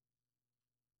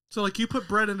 So, like, you put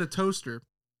bread in a toaster,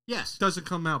 Yes. it doesn't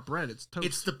come out bread. It's toast.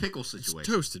 It's the pickle It's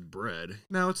situation. toasted bread.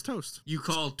 No, it's toast. You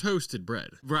call Toasted bread.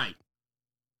 right.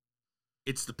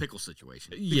 It's the pickle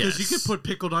situation. Because you could put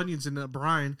pickled onions in a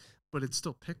brine, but it's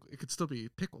still pickle. It could still be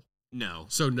pickle. No.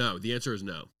 So no, the answer is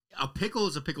no. A pickle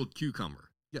is a pickled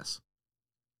cucumber. Yes.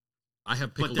 I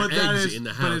have pickled but that eggs is- in the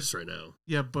but house it's- right now.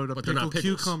 Yeah, but a But they're not pickled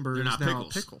pickles. cucumber They're is not now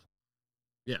pickles. a pickle.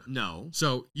 No.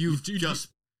 So You've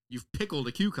pickled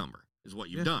a cucumber is what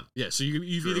you've Yeah. done. yeah. So you've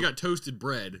either True. got toasted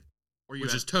bread Or you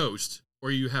which have, is toast,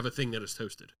 or you have a thing that is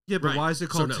toasted. Yeah, but Right. why is it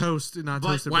called no. toast and not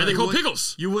But toasted Why are bread? they called would-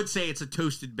 pickles? you would say it's a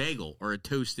toasted bagel or a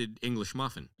toasted English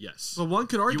muffin. Yes. Well, one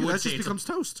could argue would that say just it's a- becomes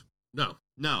toast. No.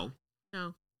 No,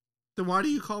 No. Then why do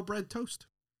you call bread toast?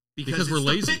 because Because we're it's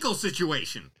lazy. the pickle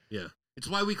situation. Yeah. It's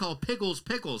why we call pickles,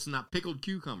 not pickled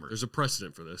cucumbers. There's a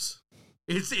precedent for this.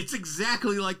 It's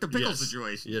exactly like the pickle Yes.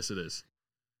 situation. Yes, it is.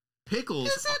 Pickles.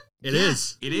 Is it? It Yes,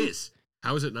 is. It is.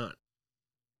 How is it not?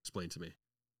 Explain to me.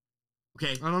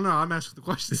 Okay. I don't know. I'm asking the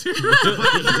questions here.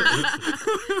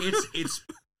 It's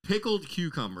pickled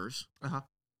cucumbers Uh-huh.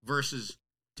 versus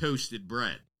toasted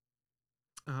bread.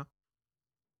 Uh-huh.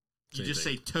 You Same just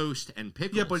thing. say toast and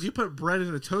pickles. Yeah, but you put bread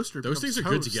in a toaster. it Those becomes things are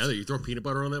good toast. together. You throw peanut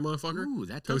butter on that motherfucker. Ooh,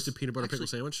 that Toasted does peanut butter pickle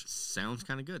actually sandwich. sounds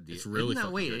kind of good. It's really Isn't that,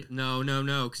 fucking wait, good. No,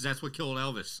 because that's what killed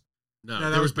Elvis. No, No, that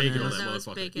there was was bacon on bananas. that That was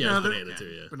motherfucker. bacon. Yeah, No, it was there- banana too.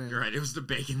 Yeah. Banana. You're right. It was the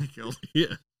bacon that killed.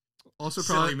 Yeah. Also,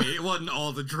 Silly probably. me. It wasn't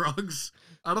all the drugs.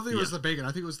 I don't think it was Yeah. the bacon.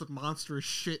 I think it was the monstrous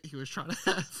shit he was trying to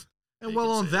have. And Bacon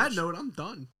well, on that sandwich. note, I'm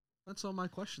done. That's all my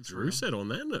questions. for Drew now. said on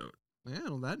that note. Yeah,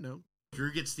 on that note.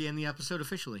 Drew gets to end the episode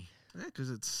officially. Yeah, because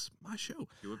it's my show.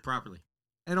 Do it properly.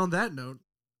 And on that note,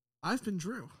 I've been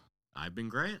Drew. I've been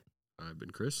Grant. I've been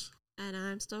Chris. And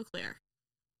I'm still clear.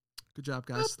 Good job,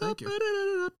 guys. Thank you. You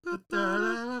know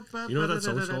what that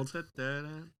song's called?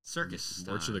 Circus.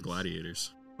 March of the Times.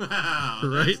 Gladiators. Right?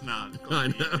 Right? Not I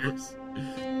know. gladiators.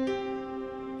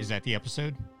 Is that the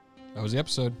episode? That was the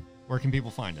episode. Where can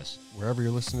people find us? Wherever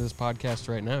you're listening to this podcast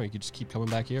right now, you can just keep coming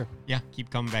back here. Yeah, keep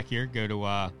coming back here. Go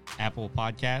to Apple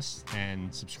Podcasts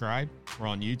and subscribe. We're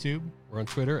on YouTube We're on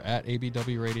Twitter at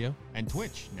ABW Radio. and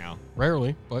Twitch now.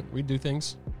 Rarely, but we do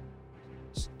things.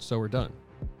 So we're done.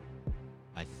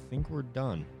 I think we're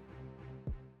done.